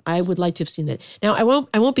I would like to have seen that. Now, I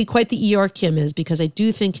won't be quite the E.R. Kim is, because I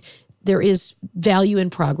do think there is value in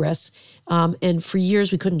progress. And for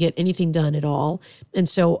years, we couldn't get anything done at all. And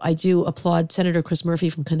so I do applaud Senator Chris Murphy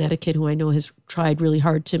from Connecticut, who I know has tried really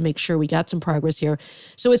hard to make sure we got some progress here.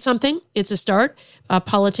 So it's something. It's a start.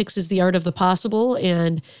 Politics is the art of the possible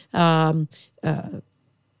and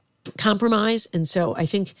compromise. And so I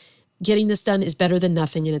think getting this done is better than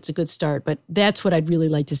nothing, and it's a good start. But that's what I'd really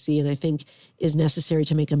like to see and I think is necessary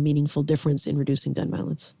to make a meaningful difference in reducing gun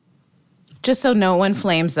violence. Just so no one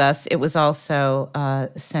flames us, it was also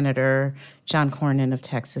Senator John Cornyn of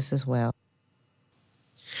Texas as well.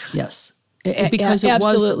 Yes, because it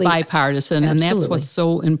was bipartisan, and that's what's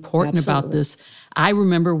so important about this. I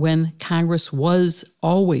remember when Congress was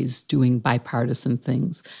always doing bipartisan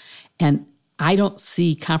things, and I don't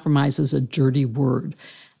see compromise as a dirty word.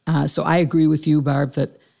 So I agree with you, Barb,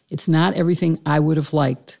 that it's not everything I would have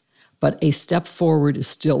liked, but a step forward is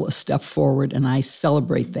still a step forward, and I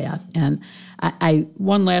celebrate that. And I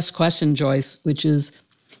one last question, Joyce, which is,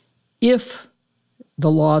 If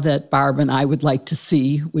the law that Barb and I would like to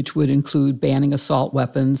see, which would include banning assault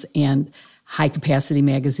weapons and high-capacity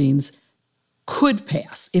magazines, could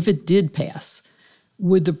pass, if it did pass,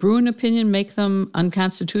 would the Bruen opinion make them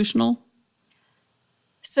unconstitutional?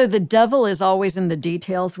 So the devil is always in the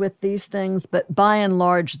details with these things, but by and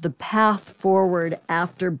large, the path forward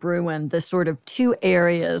after Bruen, the sort of two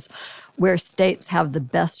areas where states have the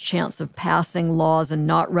best chance of passing laws and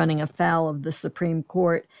not running afoul of the Supreme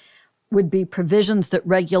Court, would be provisions that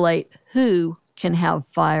regulate who can have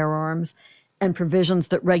firearms and provisions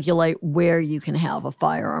that regulate where you can have a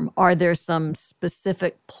firearm. Are there some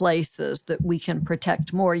specific places that we can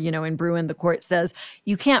protect more? You know, in Bruen, the court says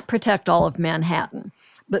you can't protect all of Manhattan,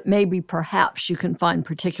 but maybe perhaps you can find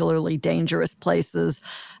particularly dangerous places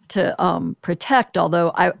to protect.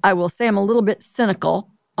 Although I will say I'm a little bit cynical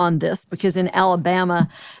on this, because in Alabama,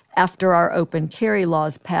 after our open carry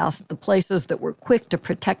laws passed, the places that were quick to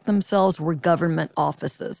protect themselves were government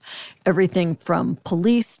offices. Everything from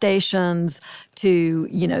police stations to,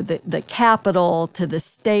 the Capitol to the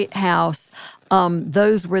State House.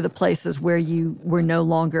 Those were the places where you were no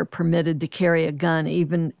longer permitted to carry a gun,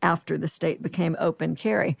 even after the state became open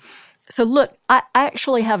carry. So look, I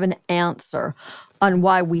actually have an answer on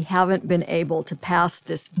why we haven't been able to pass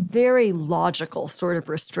this very logical sort of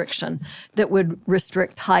restriction that would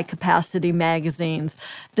restrict high-capacity magazines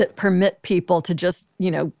that permit people to just,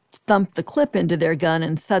 thump the clip into their gun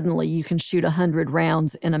and suddenly you can shoot 100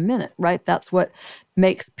 rounds in a minute, right? That's what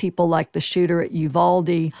makes people like the shooter at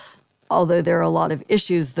Uvalde, although there are a lot of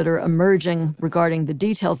issues that are emerging regarding the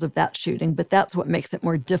details of that shooting, but that's what makes it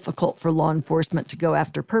more difficult for law enforcement to go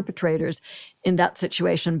after perpetrators in that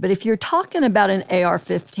situation. But if you're talking about an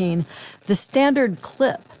AR-15, the standard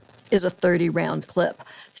clip is a 30-round clip.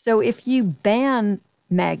 So if you ban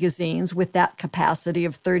magazines with that capacity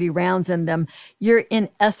of 30 rounds in them, you're in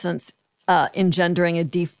essence engendering a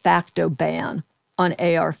de facto ban on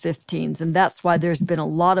AR-15s. And that's why there's been a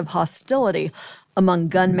lot of hostility among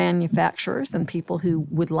gun manufacturers and people who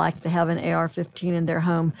would like to have an AR-15 in their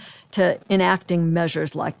home to enacting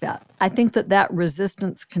measures like that. I think that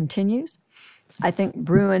resistance continues. I think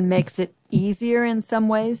Bruen makes it easier in some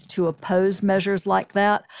ways to oppose measures like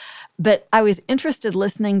that. But I was interested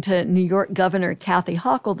listening to New York Governor Kathy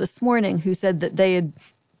Hochul this morning, who said that they had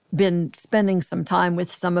been spending some time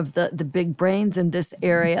with some of the big brains in this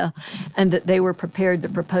area and that they were prepared to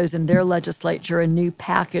propose in their legislature a new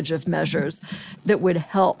package of measures that would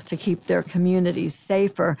help to keep their communities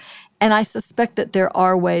safer. And I suspect that there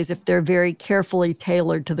are ways, if they're very carefully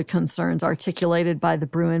tailored to the concerns articulated by the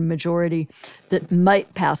Bruen majority, that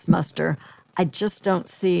might pass muster. I just don't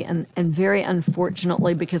see, and very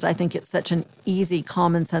unfortunately, because I think it's such an easy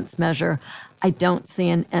common sense measure, I don't see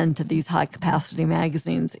an end to these high-capacity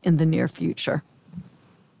magazines in the near future.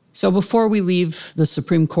 So before we leave the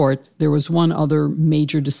Supreme Court, there was one other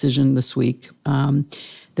major decision this week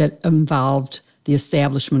that involved the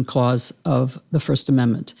Establishment Clause of the First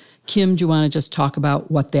Amendment. Kim, do you want to just talk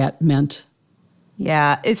about what that meant?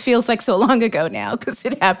 Yeah, it feels like so long ago now because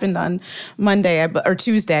it happened on Monday or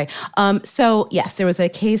Tuesday. So yes, there was a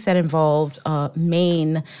case that involved a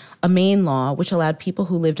Maine law which allowed people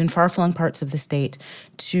who lived in far-flung parts of the state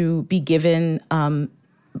to be given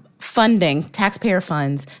funding, taxpayer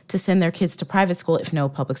funds, to send their kids to private school if no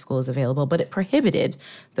public school is available. But it prohibited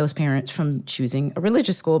those parents from choosing a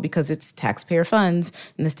religious school because it's taxpayer funds.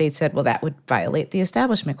 And the state said, well, that would violate the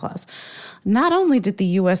Establishment Clause. Not only did the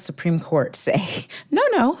U.S. Supreme Court say,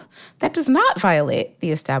 no, that does not violate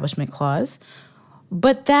the Establishment Clause,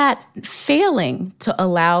 but that failing to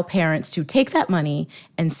allow parents to take that money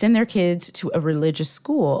and send their kids to a religious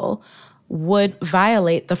school would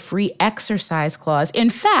violate the Free Exercise Clause. In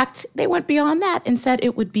fact, they went beyond that and said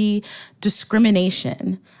it would be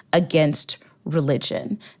discrimination against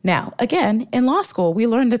religion. Now, again, in law school, we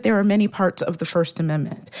learned that there are many parts of the First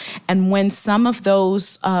Amendment. And when some of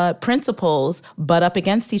those principles butt up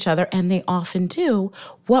against each other, and they often do,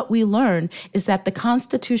 what we learn is that the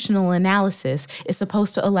constitutional analysis is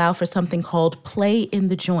supposed to allow for something called play in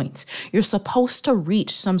the joints. You're supposed to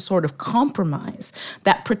reach some sort of compromise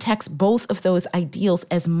that protects both of those ideals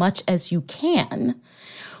as much as you can,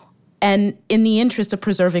 and in the interest of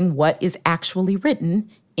preserving what is actually written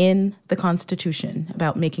in the Constitution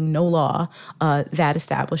about making no law that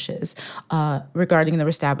establishes regarding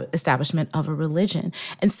the establishment of a religion.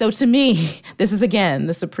 And so to me, this is, again,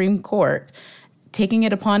 the Supreme Court taking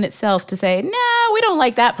it upon itself to say, no, we don't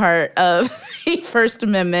like that part of the First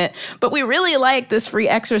Amendment, but we really like this free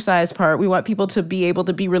exercise part. We want people to be able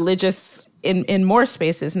to be religious in more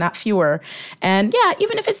spaces, not fewer. And yeah,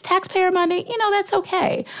 even if it's taxpayer money, that's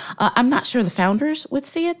okay. I'm not sure the founders would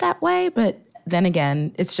see it that way, but then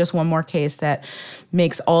again, it's just one more case that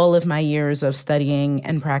makes all of my years of studying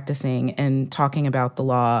and practicing and talking about the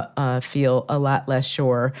law feel a lot less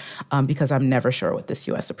sure, because I'm never sure what this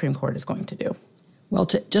U.S. Supreme Court is going to do. Well,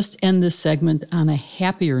 to just end this segment on a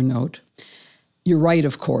happier note, you're right,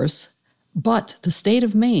 of course, but the state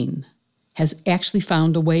of Maine has actually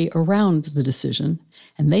found a way around the decision,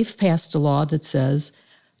 and they've passed a law that says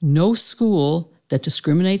no school that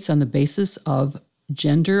discriminates on the basis of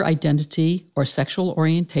gender identity or sexual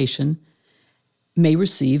orientation may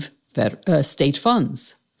receive state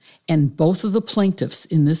funds. And both of the plaintiffs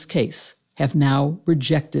in this case have now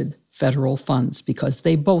rejected federal funds because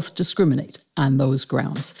they both discriminate on those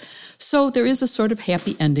grounds. So there is a sort of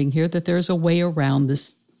happy ending here, that there is a way around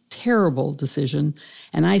this terrible decision.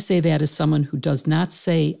 And I say that as someone who does not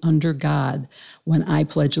say under God when I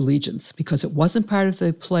pledge allegiance, because it wasn't part of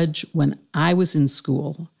the pledge when I was in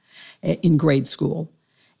school, in grade school.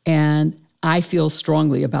 And I feel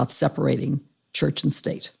strongly about separating church and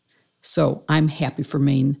state. So I'm happy for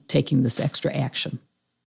Maine taking this extra action.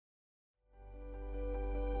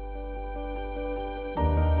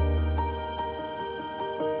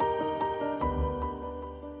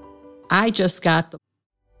 I just got the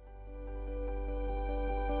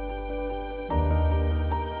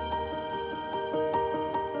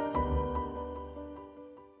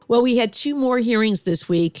Well, we had 2 more hearings this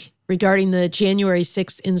week regarding the January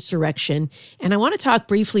 6th insurrection. And I want to talk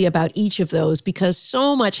briefly about each of those because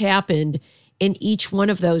so much happened in each one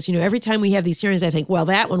of those. Every time we have these hearings, I think, well,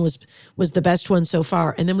 that one was the best one so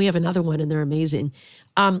far. And then we have another one and they're amazing.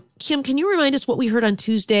 Kim, can you remind us what we heard on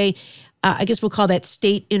Tuesday? I guess we'll call that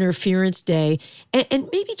State Interference Day. And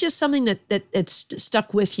maybe just something that's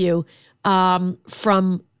stuck with you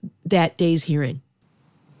from that day's hearing.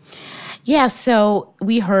 Yeah, so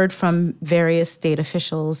we heard from various state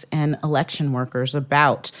officials and election workers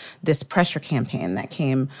about this pressure campaign that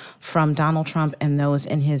came from Donald Trump and those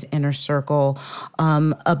in his inner circle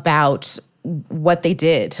about what they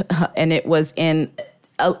did. And it was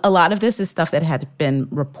a lot of this is stuff that had been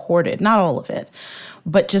reported, not all of it,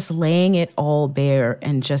 but just laying it all bare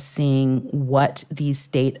and just seeing what these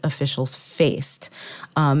state officials faced.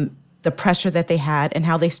 The pressure that they had and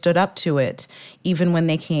how they stood up to it, even when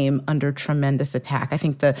they came under tremendous attack. I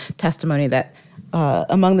think the testimony that,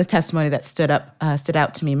 among the testimony that stood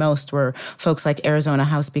out to me most were folks like Arizona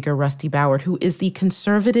House Speaker Rusty Ballard, who is the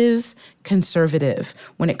conservatives' conservative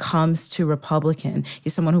when it comes to Republican.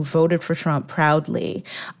 He's someone who voted for Trump proudly.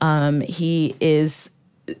 He is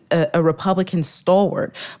a Republican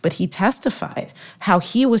stalwart, but he testified how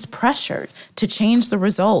he was pressured to change the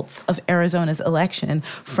results of Arizona's election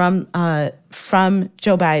from Joe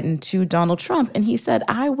Biden to Donald Trump. And he said,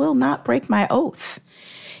 I will not break my oath.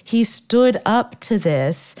 He stood up to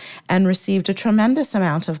this and received a tremendous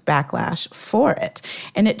amount of backlash for it.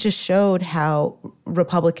 And it just showed how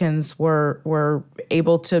Republicans were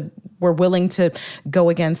willing to go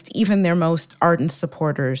against even their most ardent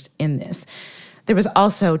supporters in this. There was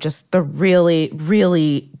also just the really,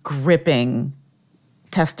 really gripping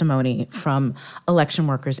testimony from election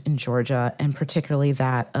workers in Georgia, and particularly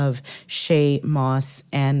that of Shay Moss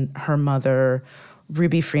and her mother,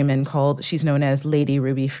 Ruby Freeman, she's known as Lady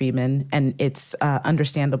Ruby Freeman, and it's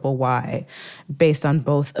understandable why, based on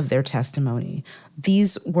both of their testimony.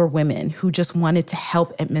 These were women who just wanted to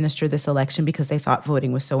help administer this election because they thought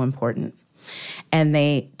voting was so important. And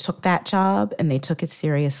they took that job and they took it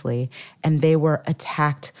seriously, and they were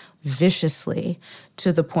attacked viciously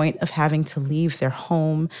to the point of having to leave their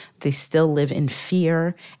home. They still live in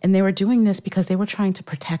fear, and they were doing this because they were trying to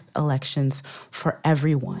protect elections for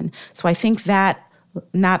everyone. So I think that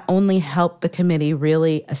not only helped the committee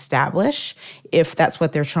really establish, if that's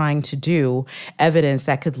what they're trying to do, evidence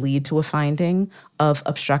that could lead to a finding of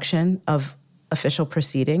obstruction of official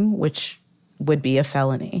proceeding, which would be a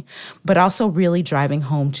felony, but also really driving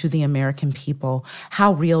home to the American people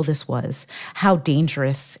how real this was, how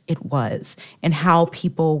dangerous it was, and how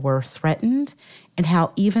people were threatened, and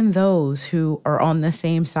how even those who are on the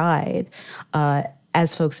same side,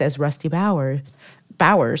 as folks as Rusty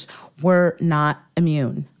Bowers, were not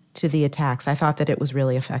immune to the attacks. I thought that it was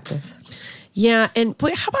really effective. Yeah, and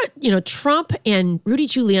boy, how about, Trump and Rudy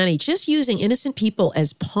Giuliani just using innocent people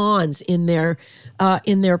as pawns in their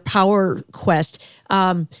power quest.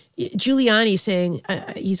 Giuliani saying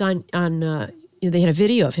he's on they had a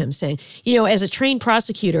video of him saying, as a trained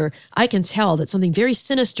prosecutor, I can tell that something very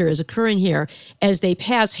sinister is occurring here as they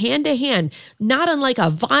pass hand to hand, not unlike a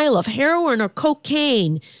vial of heroin or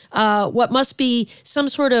cocaine, what must be some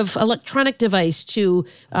sort of electronic device to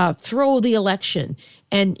throw the election.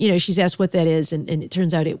 And, she's asked what that is. And it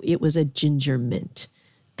turns out it was a ginger mint.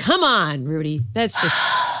 Come on, Rudy. That's just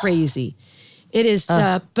crazy. It is,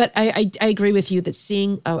 but I agree with you that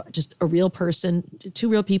seeing just a real person, two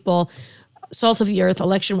real people, salt of the earth,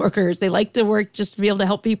 election workers, they like to work just to be able to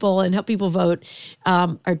help people and help people vote,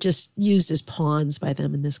 are just used as pawns by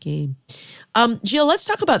them in this game. Jill, let's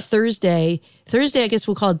talk about Thursday. Thursday, I guess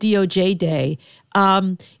we'll call it DOJ Day.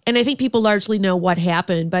 And I think people largely know what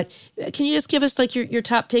happened, but can you just give us like your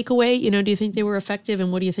top takeaway? Do you think they were effective,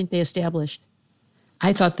 and what do you think they established?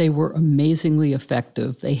 I thought they were amazingly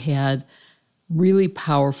effective. They had really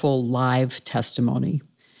powerful live testimony.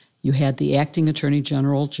 You had the acting attorney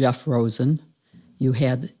general, Jeff Rosen. You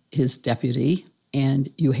had his deputy, and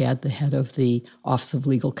you had the head of the Office of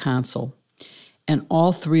Legal Counsel. And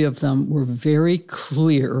all three of them were very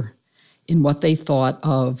clear in what they thought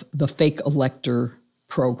of the fake elector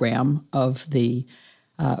program, of the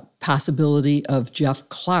possibility of Jeff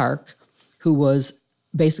Clark, who was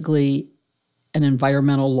basically an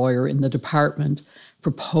environmental lawyer in the department,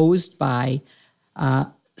 proposed by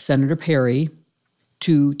Senator Perry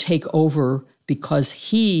to take over because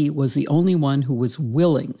he was the only one who was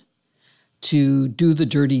willing to do the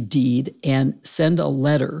dirty deed and send a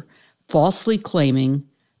letter falsely claiming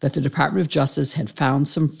that the Department of Justice had found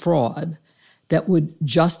some fraud that would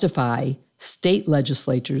justify state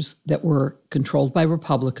legislatures that were controlled by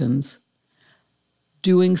Republicans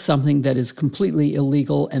doing something that is completely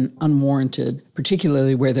illegal and unwarranted,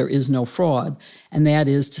 particularly where there is no fraud, and that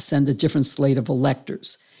is to send a different slate of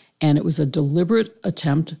electors. And it was a deliberate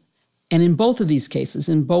attempt. And in both of these cases,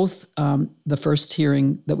 in both the first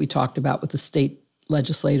hearing that we talked about with the state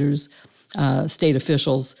legislators, state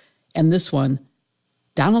officials, and this one,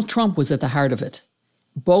 Donald Trump was at the heart of it.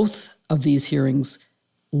 Both of these hearings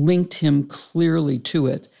linked him clearly to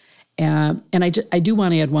it. And I do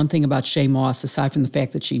want to add one thing about Shaye Moss, aside from the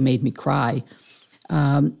fact that she made me cry,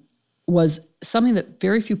 was something that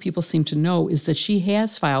very few people seem to know, is that she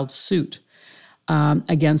has filed suit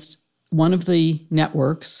against one of the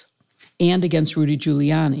networks and against Rudy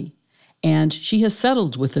Giuliani. And she has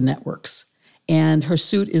settled with the networks. And her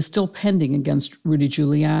suit is still pending against Rudy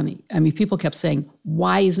Giuliani. I mean, people kept saying,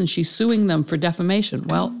 why isn't she suing them for defamation?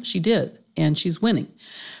 Well, she did, and she's winning.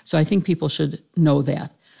 So I think people should know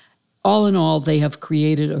that. All in all, they have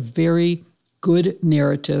created a very good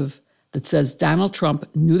narrative that says Donald Trump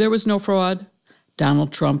knew there was no fraud.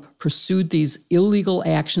 Donald Trump pursued these illegal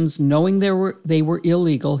actions knowing they were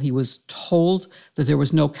illegal. He was told that there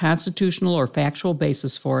was no constitutional or factual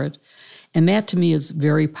basis for it. And that, to me, is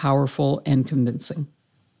very powerful and convincing.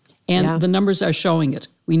 And the numbers are showing it.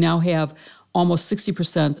 We now have almost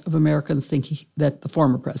 60% of Americans think that the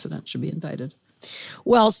former president should be indicted.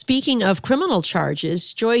 Well, speaking of criminal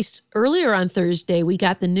charges, Joyce, earlier on Thursday, we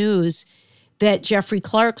got the news that Jeffrey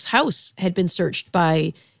Clark's house had been searched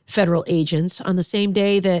by federal agents on the same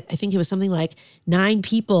day that I think it was something like 9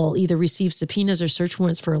 people either received subpoenas or search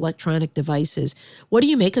warrants for electronic devices. What do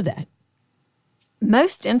you make of that?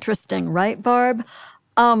 Most interesting, right, Barb?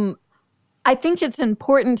 I think it's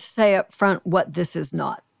important to say up front what this is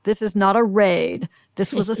not. This is not a raid.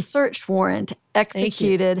 This was a search warrant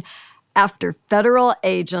executed after federal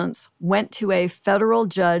agents went to a federal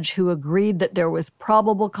judge who agreed that there was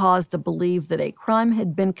probable cause to believe that a crime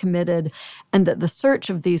had been committed and that the search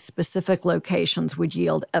of these specific locations would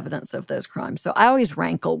yield evidence of those crimes. So I always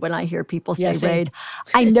rankle when I hear people say raid.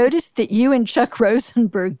 I noticed that you and Chuck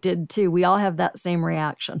Rosenberg did too. We all have that same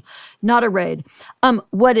reaction. Not a raid.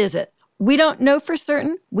 What is it? We don't know for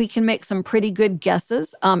certain. We can make some pretty good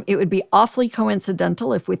guesses. It would be awfully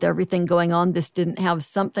coincidental if with everything going on, this didn't have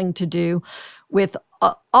something to do with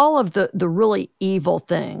all of the really evil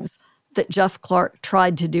things that Jeff Clark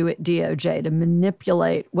tried to do at DOJ to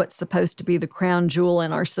manipulate what's supposed to be the crown jewel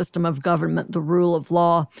in our system of government, the rule of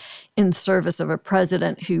law, in service of a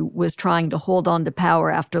president who was trying to hold on to power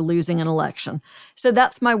after losing an election. So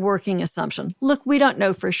that's my working assumption. Look, we don't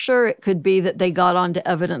know for sure. It could be that they got onto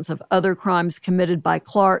evidence of other crimes committed by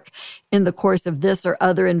Clark in the course of this or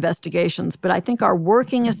other investigations. But I think our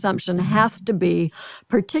working assumption has to be,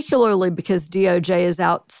 particularly because DOJ is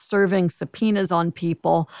out serving subpoenas on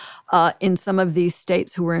people in some of these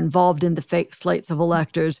states who were involved in the fake slates of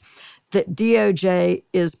electors, that DOJ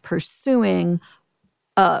is pursuing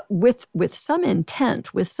with some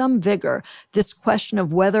intent, with some vigor, this question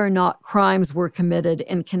of whether or not crimes were committed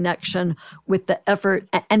in connection with the effort.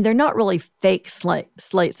 And they're not really fake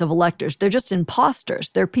slates of electors. They're just imposters.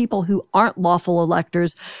 They're people who aren't lawful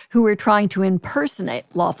electors who are trying to impersonate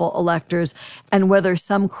lawful electors, and whether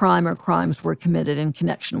some crime or crimes were committed in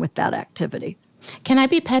connection with that activity. Can I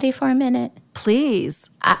be petty for a minute? Please.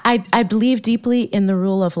 I believe deeply in the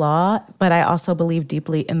rule of law, but I also believe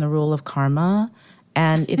deeply in the rule of karma.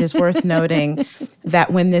 And it is worth noting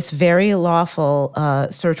that when this very lawful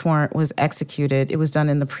search warrant was executed, it was done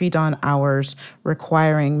in the pre-dawn hours,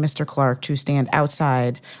 requiring Mr. Clark to stand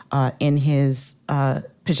outside in his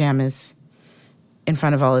pajamas in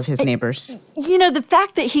front of all of his neighbors. You know, the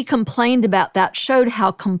fact that he complained about that showed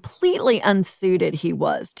how completely unsuited he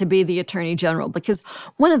was to be the attorney general, because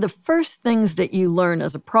one of the first things that you learn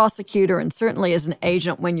as a prosecutor, and certainly as an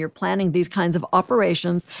agent when you're planning these kinds of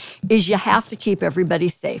operations, is you have to keep everybody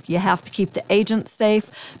safe. You have to keep the agents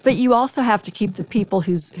safe, but you also have to keep the people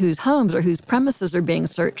whose homes or whose premises are being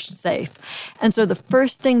searched safe. And so the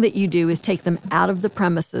first thing that you do is take them out of the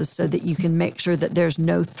premises so that you can make sure that there's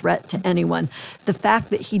no threat to anyone. The fact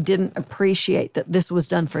that he didn't appreciate that this was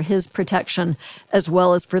done for his protection as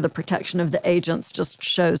well as for the protection of the agents just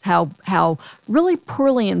shows how really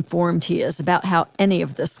poorly informed he is about how any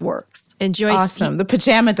of this works. And Joyce, awesome. The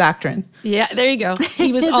pajama doctrine. Yeah, there you go.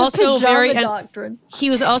 He was also he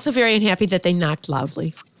was also very unhappy that they knocked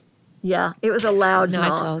loudly. Yeah, it was a loud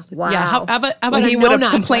knock. Wow. Yeah, how about he would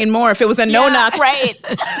have complained more if it was a no-knock, right?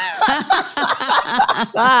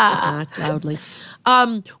 Knocked loudly.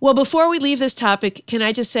 Well, before we leave this topic, can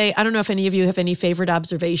I just say, I don't know if any of you have any favorite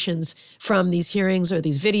observations from these hearings or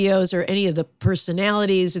these videos or any of the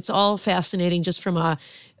personalities. It's all fascinating just from a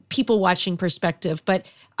people watching perspective. But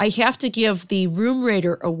I have to give the Room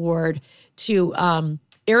Raider Award to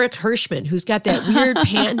Eric Hirschman, who's got that weird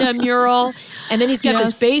panda mural. And then he's got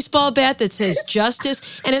this baseball bat that says justice.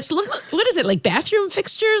 And it's, what is it, like bathroom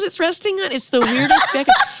fixtures it's resting on? It's the weirdest. That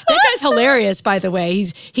guy's hilarious, by the way.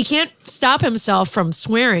 He can't stop himself from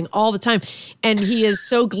swearing all the time. And he is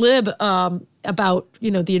so glib about,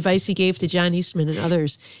 the advice he gave to John Eastman and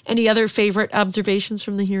others. Any other favorite observations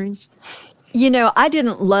from the hearings? I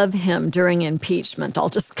didn't love him during impeachment. I'll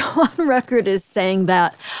just go on record as saying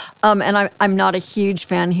that. And I'm not a huge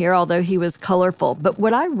fan here, although he was colorful. But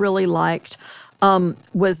what I really liked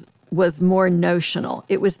was more notional.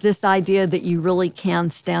 It was this idea that you really can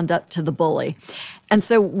stand up to the bully. And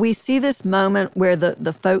so we see this moment where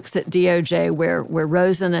the folks at DOJ, where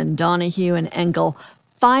Rosen and Donahue and Engel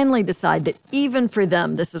finally decide that even for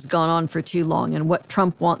them, this has gone on for too long, and what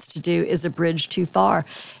Trump wants to do is a bridge too far.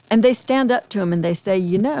 And they stand up to him and they say,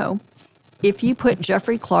 if you put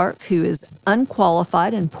Jeffrey Clark, who is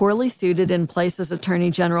unqualified and poorly suited, in place as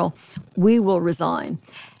Attorney General, we will resign.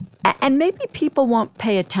 And maybe people won't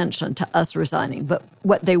pay attention to us resigning, but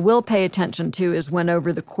what they will pay attention to is when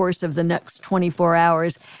over the course of the next 24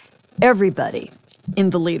 hours, everybody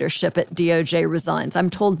in the leadership at DOJ resigns.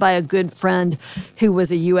 I'm told by a good friend who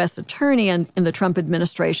was a U.S. attorney in the Trump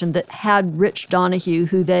administration that had Rich Donahue,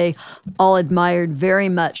 who they all admired very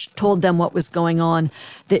much, told them what was going on,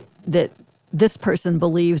 that this person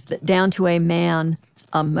believes that down to a man,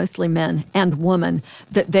 mostly men and woman,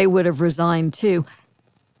 that they would have resigned too.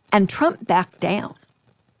 And Trump backed down.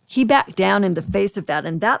 He backed down in the face of that.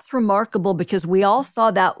 And that's remarkable because we all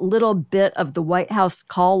saw that little bit of the White House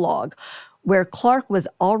call log where Clark was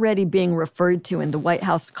already being referred to in the White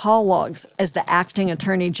House call logs as the acting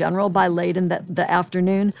attorney general by late in the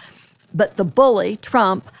afternoon. But the bully,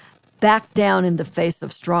 Trump, backed down in the face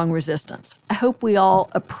of strong resistance. I hope we all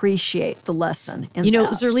appreciate the lesson in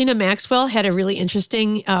that. Zerlina Maxwell had a really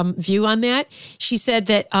interesting view on that. She said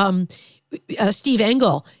that Steve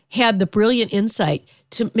Engel had the brilliant insight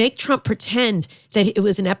to make Trump pretend that it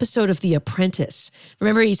was an episode of The Apprentice.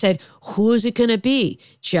 Remember, he said, who is it going to be?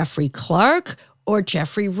 Jeffrey Clark or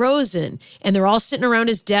Jeffrey Rosen? And they're all sitting around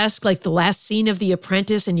his desk like the last scene of The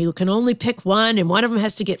Apprentice, and you can only pick one, and one of them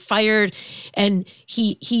has to get fired. And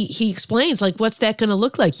he explains, like, what's that going to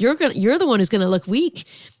look like? You're the one who's going to look weak.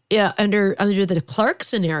 Under the Clark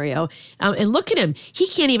scenario. And look at him. He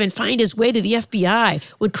can't even find his way to the FBI.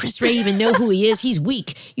 Would Chris Wray even know who he is? He's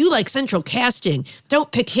weak. You like central casting.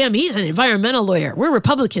 Don't pick him. He's an environmental lawyer. We're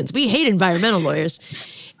Republicans. We hate environmental lawyers.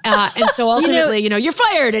 And so ultimately, you're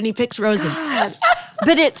fired. And he picks Rosen. God.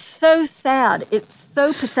 But it's so sad. It's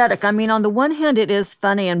so pathetic. I mean, on the one hand, it is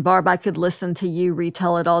funny. And Barb, I could listen to you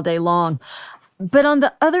retell it all day long. But on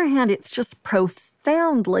the other hand, it's just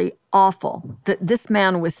profoundly awful that this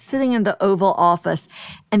man was sitting in the Oval Office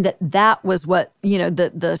and that was what,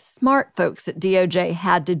 the smart folks at DOJ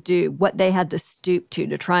had to do, what they had to stoop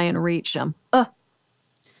to try and reach him.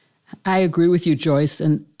 I agree with you, Joyce.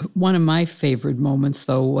 And one of my favorite moments,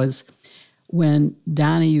 though, was when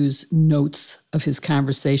Donahue's notes of his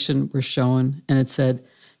conversation were shown, and it said,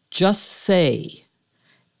 "Just say,"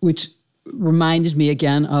 which reminded me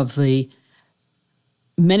again of the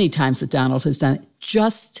many times that Donald has done it.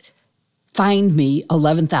 Just find me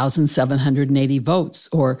 11,780 votes,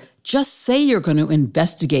 or just say you're going to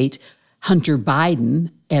investigate Hunter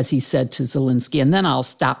Biden, as he said to Zelensky, and then I'll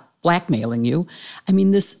stop blackmailing you. I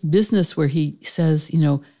mean, this business where he says,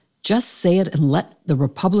 just say it and let the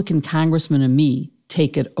Republican congressman and me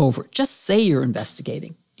take it over. Just say you're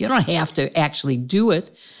investigating. You don't have to actually do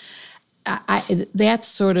it. That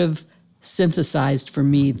sort of synthesized for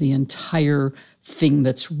me the entire thing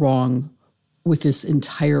that's wrong with this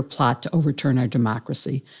entire plot to overturn our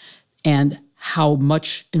democracy and how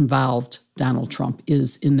much involved Donald Trump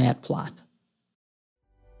is in that plot.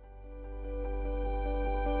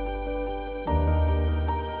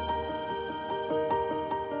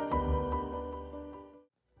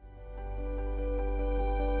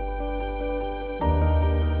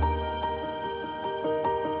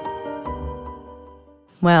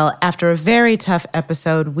 Well, after a very tough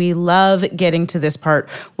episode, we love getting to this part,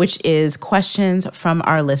 which is questions from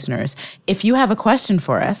our listeners. If you have a question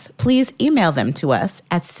for us, please email them to us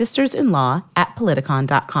at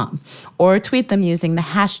sistersinlaw@politicon.com or tweet them using the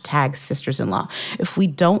hashtag sistersinlaw. If we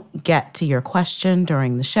don't get to your question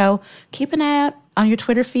during the show, keep an eye out on your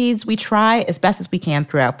Twitter feeds. We try as best as we can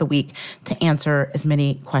throughout the week to answer as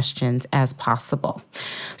many questions as possible.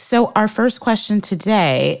 So our first question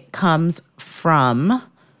today comes from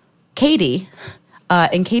Katie,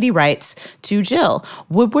 and Katie writes to Jill,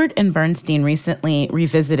 "Woodward and Bernstein recently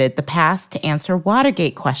revisited the past to answer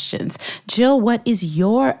Watergate questions. Jill, what is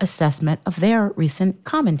your assessment of their recent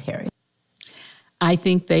commentary?" I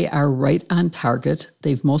think they are right on target.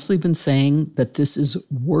 They've mostly been saying that this is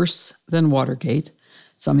worse than Watergate,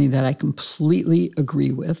 something that I completely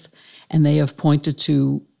agree with. And they have pointed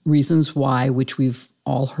to reasons why, which we've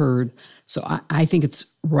all heard. So I think it's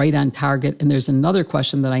right on target. And there's another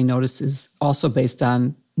question that I noticed is also based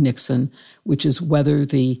on Nixon, which is whether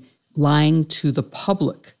the lying to the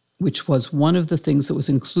public, which was one of the things that was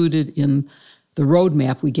included in the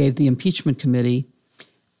roadmap we gave the impeachment committee,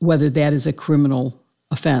 whether that is a criminal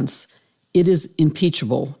offense. It is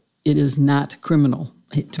impeachable. It is not criminal.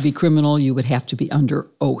 To be criminal, you would have to be under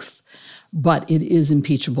oath. But it is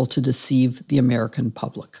impeachable to deceive the American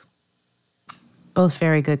public. Both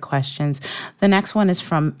very good questions. The next one is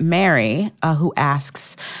from Mary, who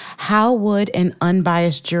asks, how would an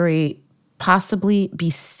unbiased jury possibly be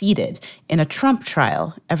seated in a Trump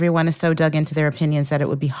trial? Everyone is so dug into their opinions that it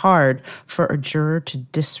would be hard for a juror to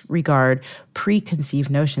disregard preconceived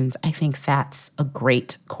notions. I think that's a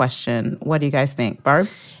great question. What do you guys think, Barb?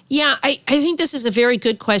 Yeah, I think this is a very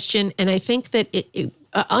good question. And I think that it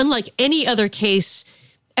unlike any other case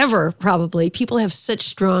ever, probably, people have such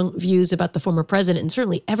strong views about the former president, and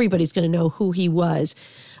certainly everybody's going to know who he was.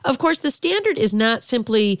 Of course, the standard is not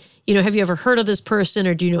simply, have you ever heard of this person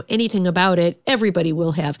or do you know anything about it? Everybody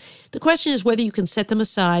will have. The question is whether you can set them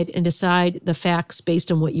aside and decide the facts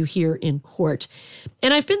based on what you hear in court.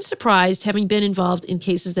 And I've been surprised, having been involved in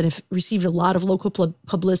cases that have received a lot of local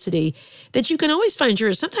publicity, that you can always find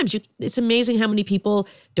jurors. Sometimes it's amazing how many people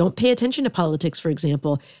don't pay attention to politics, for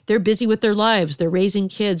example. They're busy with their lives. They're raising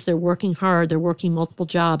kids. They're working hard. They're working multiple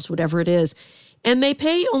jobs, whatever it is. And they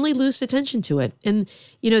pay only loose attention to it. And,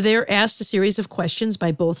 they're asked a series of questions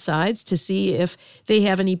by both sides to see if they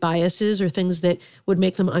have any biases or things that would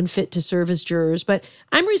make them unfit to serve as jurors. But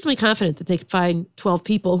I'm reasonably confident that they could find 12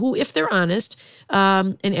 people who, if they're honest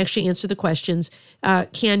and actually answer the questions,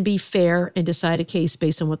 can be fair and decide a case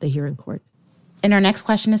based on what they hear in court. And our next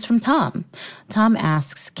question is from Tom. Tom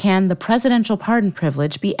asks, can the presidential pardon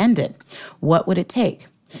privilege be ended? What would it take?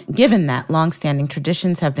 Given that longstanding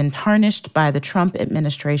traditions have been tarnished by the Trump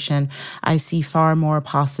administration, I see far more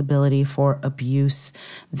possibility for abuse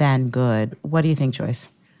than good. What do you think, Joyce?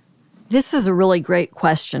 This is a really great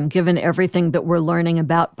question, given everything that we're learning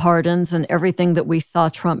about pardons and everything that we saw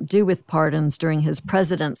Trump do with pardons during his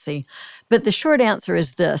presidency. But the short answer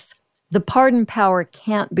is this. The pardon power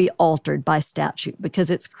can't be altered by statute because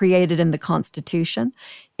it's created in the Constitution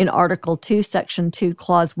in Article 2, Section 2,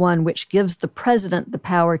 Clause 1, which gives the president the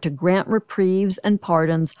power to grant reprieves and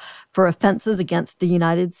pardons for offenses against the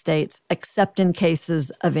United States, except in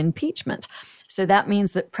cases of impeachment. So that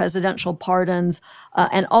means that presidential pardons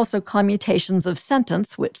and also commutations of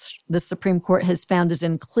sentence, which the Supreme Court has found is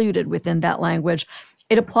included within that language,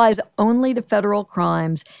 it applies only to federal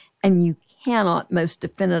crimes, and you cannot most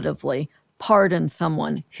definitively pardon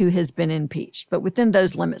someone who has been impeached. But within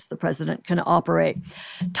those limits, the president can operate.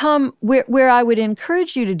 Tom, where I would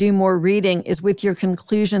encourage you to do more reading is with your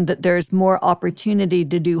conclusion that there's more opportunity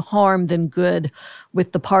to do harm than good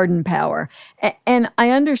with the pardon power. And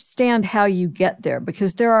I understand how you get there,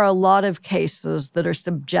 because there are a lot of cases that are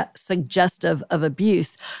suggestive of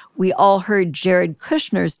abuse. We all heard Jared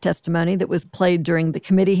Kushner's testimony that was played during the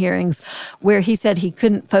committee hearings, where he said he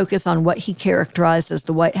couldn't focus on what he characterized as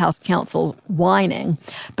the White House counsel whining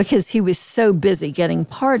because he was so busy getting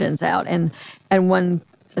pardons out. And one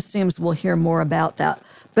assumes we'll hear more about that.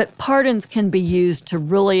 But pardons can be used to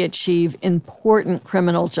really achieve important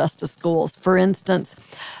criminal justice goals. For instance,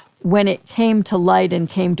 when it came to light and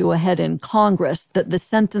came to a head in Congress that the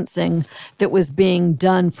sentencing that was being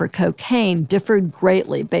done for cocaine differed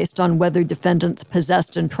greatly based on whether defendants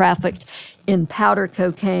possessed and trafficked in powder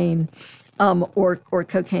cocaine or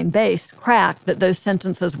cocaine-based crack, that those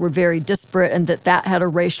sentences were very disparate and that had a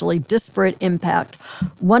racially disparate impact.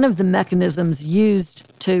 One of the mechanisms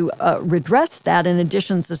used to redress that, in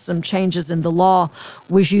addition to some changes in the law,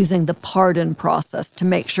 was using the pardon process to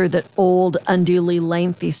make sure that old, unduly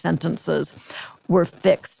lengthy sentences were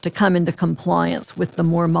fixed to come into compliance with the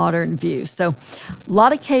more modern view. So a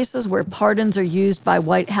lot of cases where pardons are used by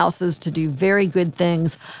White Houses to do very good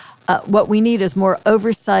things. What we need is more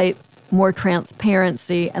oversight, more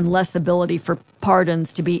transparency, and less ability for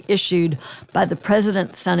pardons to be issued by the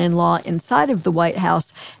president's son-in-law inside of the White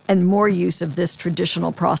House, and more use of this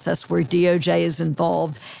traditional process where DOJ is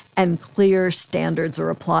involved and clear standards are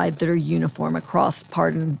applied that are uniform across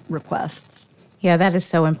pardon requests. Yeah, that is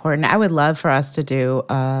so important. I would love for us to do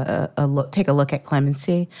take a look at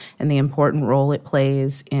clemency and the important role it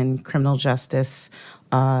plays in criminal justice,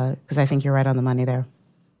 because I think you're right on the money there.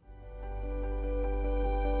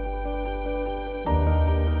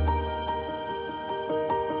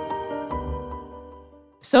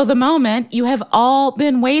 So the moment you have all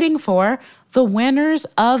been waiting for, the winners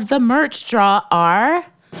of the merch draw are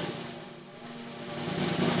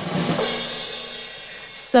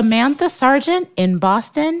Samantha Sargent in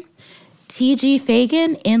Boston, T.G.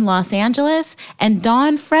 Fagan in Los Angeles, and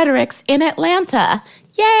Dawn Fredericks in Atlanta.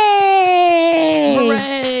 Yay!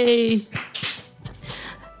 Hooray!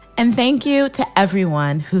 And thank you to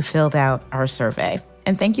everyone who filled out our survey.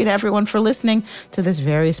 And thank you to everyone for listening to this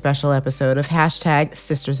very special episode of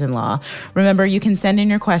 #SistersInLaw. Remember, you can send in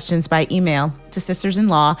your questions by email to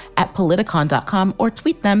sistersinlaw@politicon.com or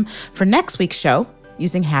tweet them for next week's show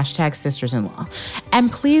using #SistersInLaw.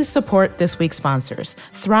 And please support this week's sponsors,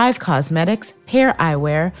 Thrive Cosmetics, Hair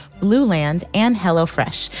Eyewear, Blue Land, and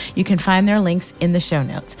HelloFresh. You can find their links in the show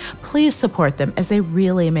notes. Please support them as they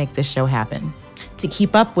really make this show happen. To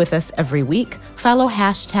keep up with us every week, follow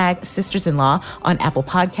 #SistersInLaw on Apple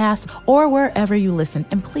Podcasts or wherever you listen.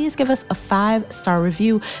 And please give us a 5-star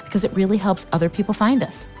review because it really helps other people find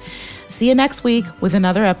us. See you next week with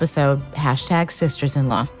another episode,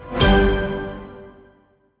 #SistersInLaw.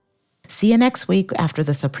 See you next week after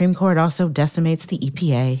the Supreme Court also decimates the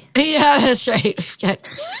EPA. Yeah, that's right. Get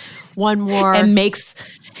one more. And makes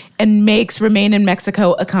Remain in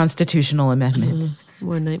Mexico a constitutional amendment.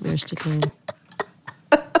 More nightmares to come.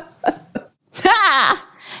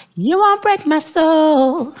 You won't break my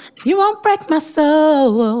soul. You won't break my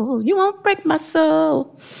soul. You won't break my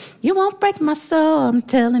soul. You won't break my soul. I'm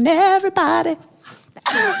telling everybody.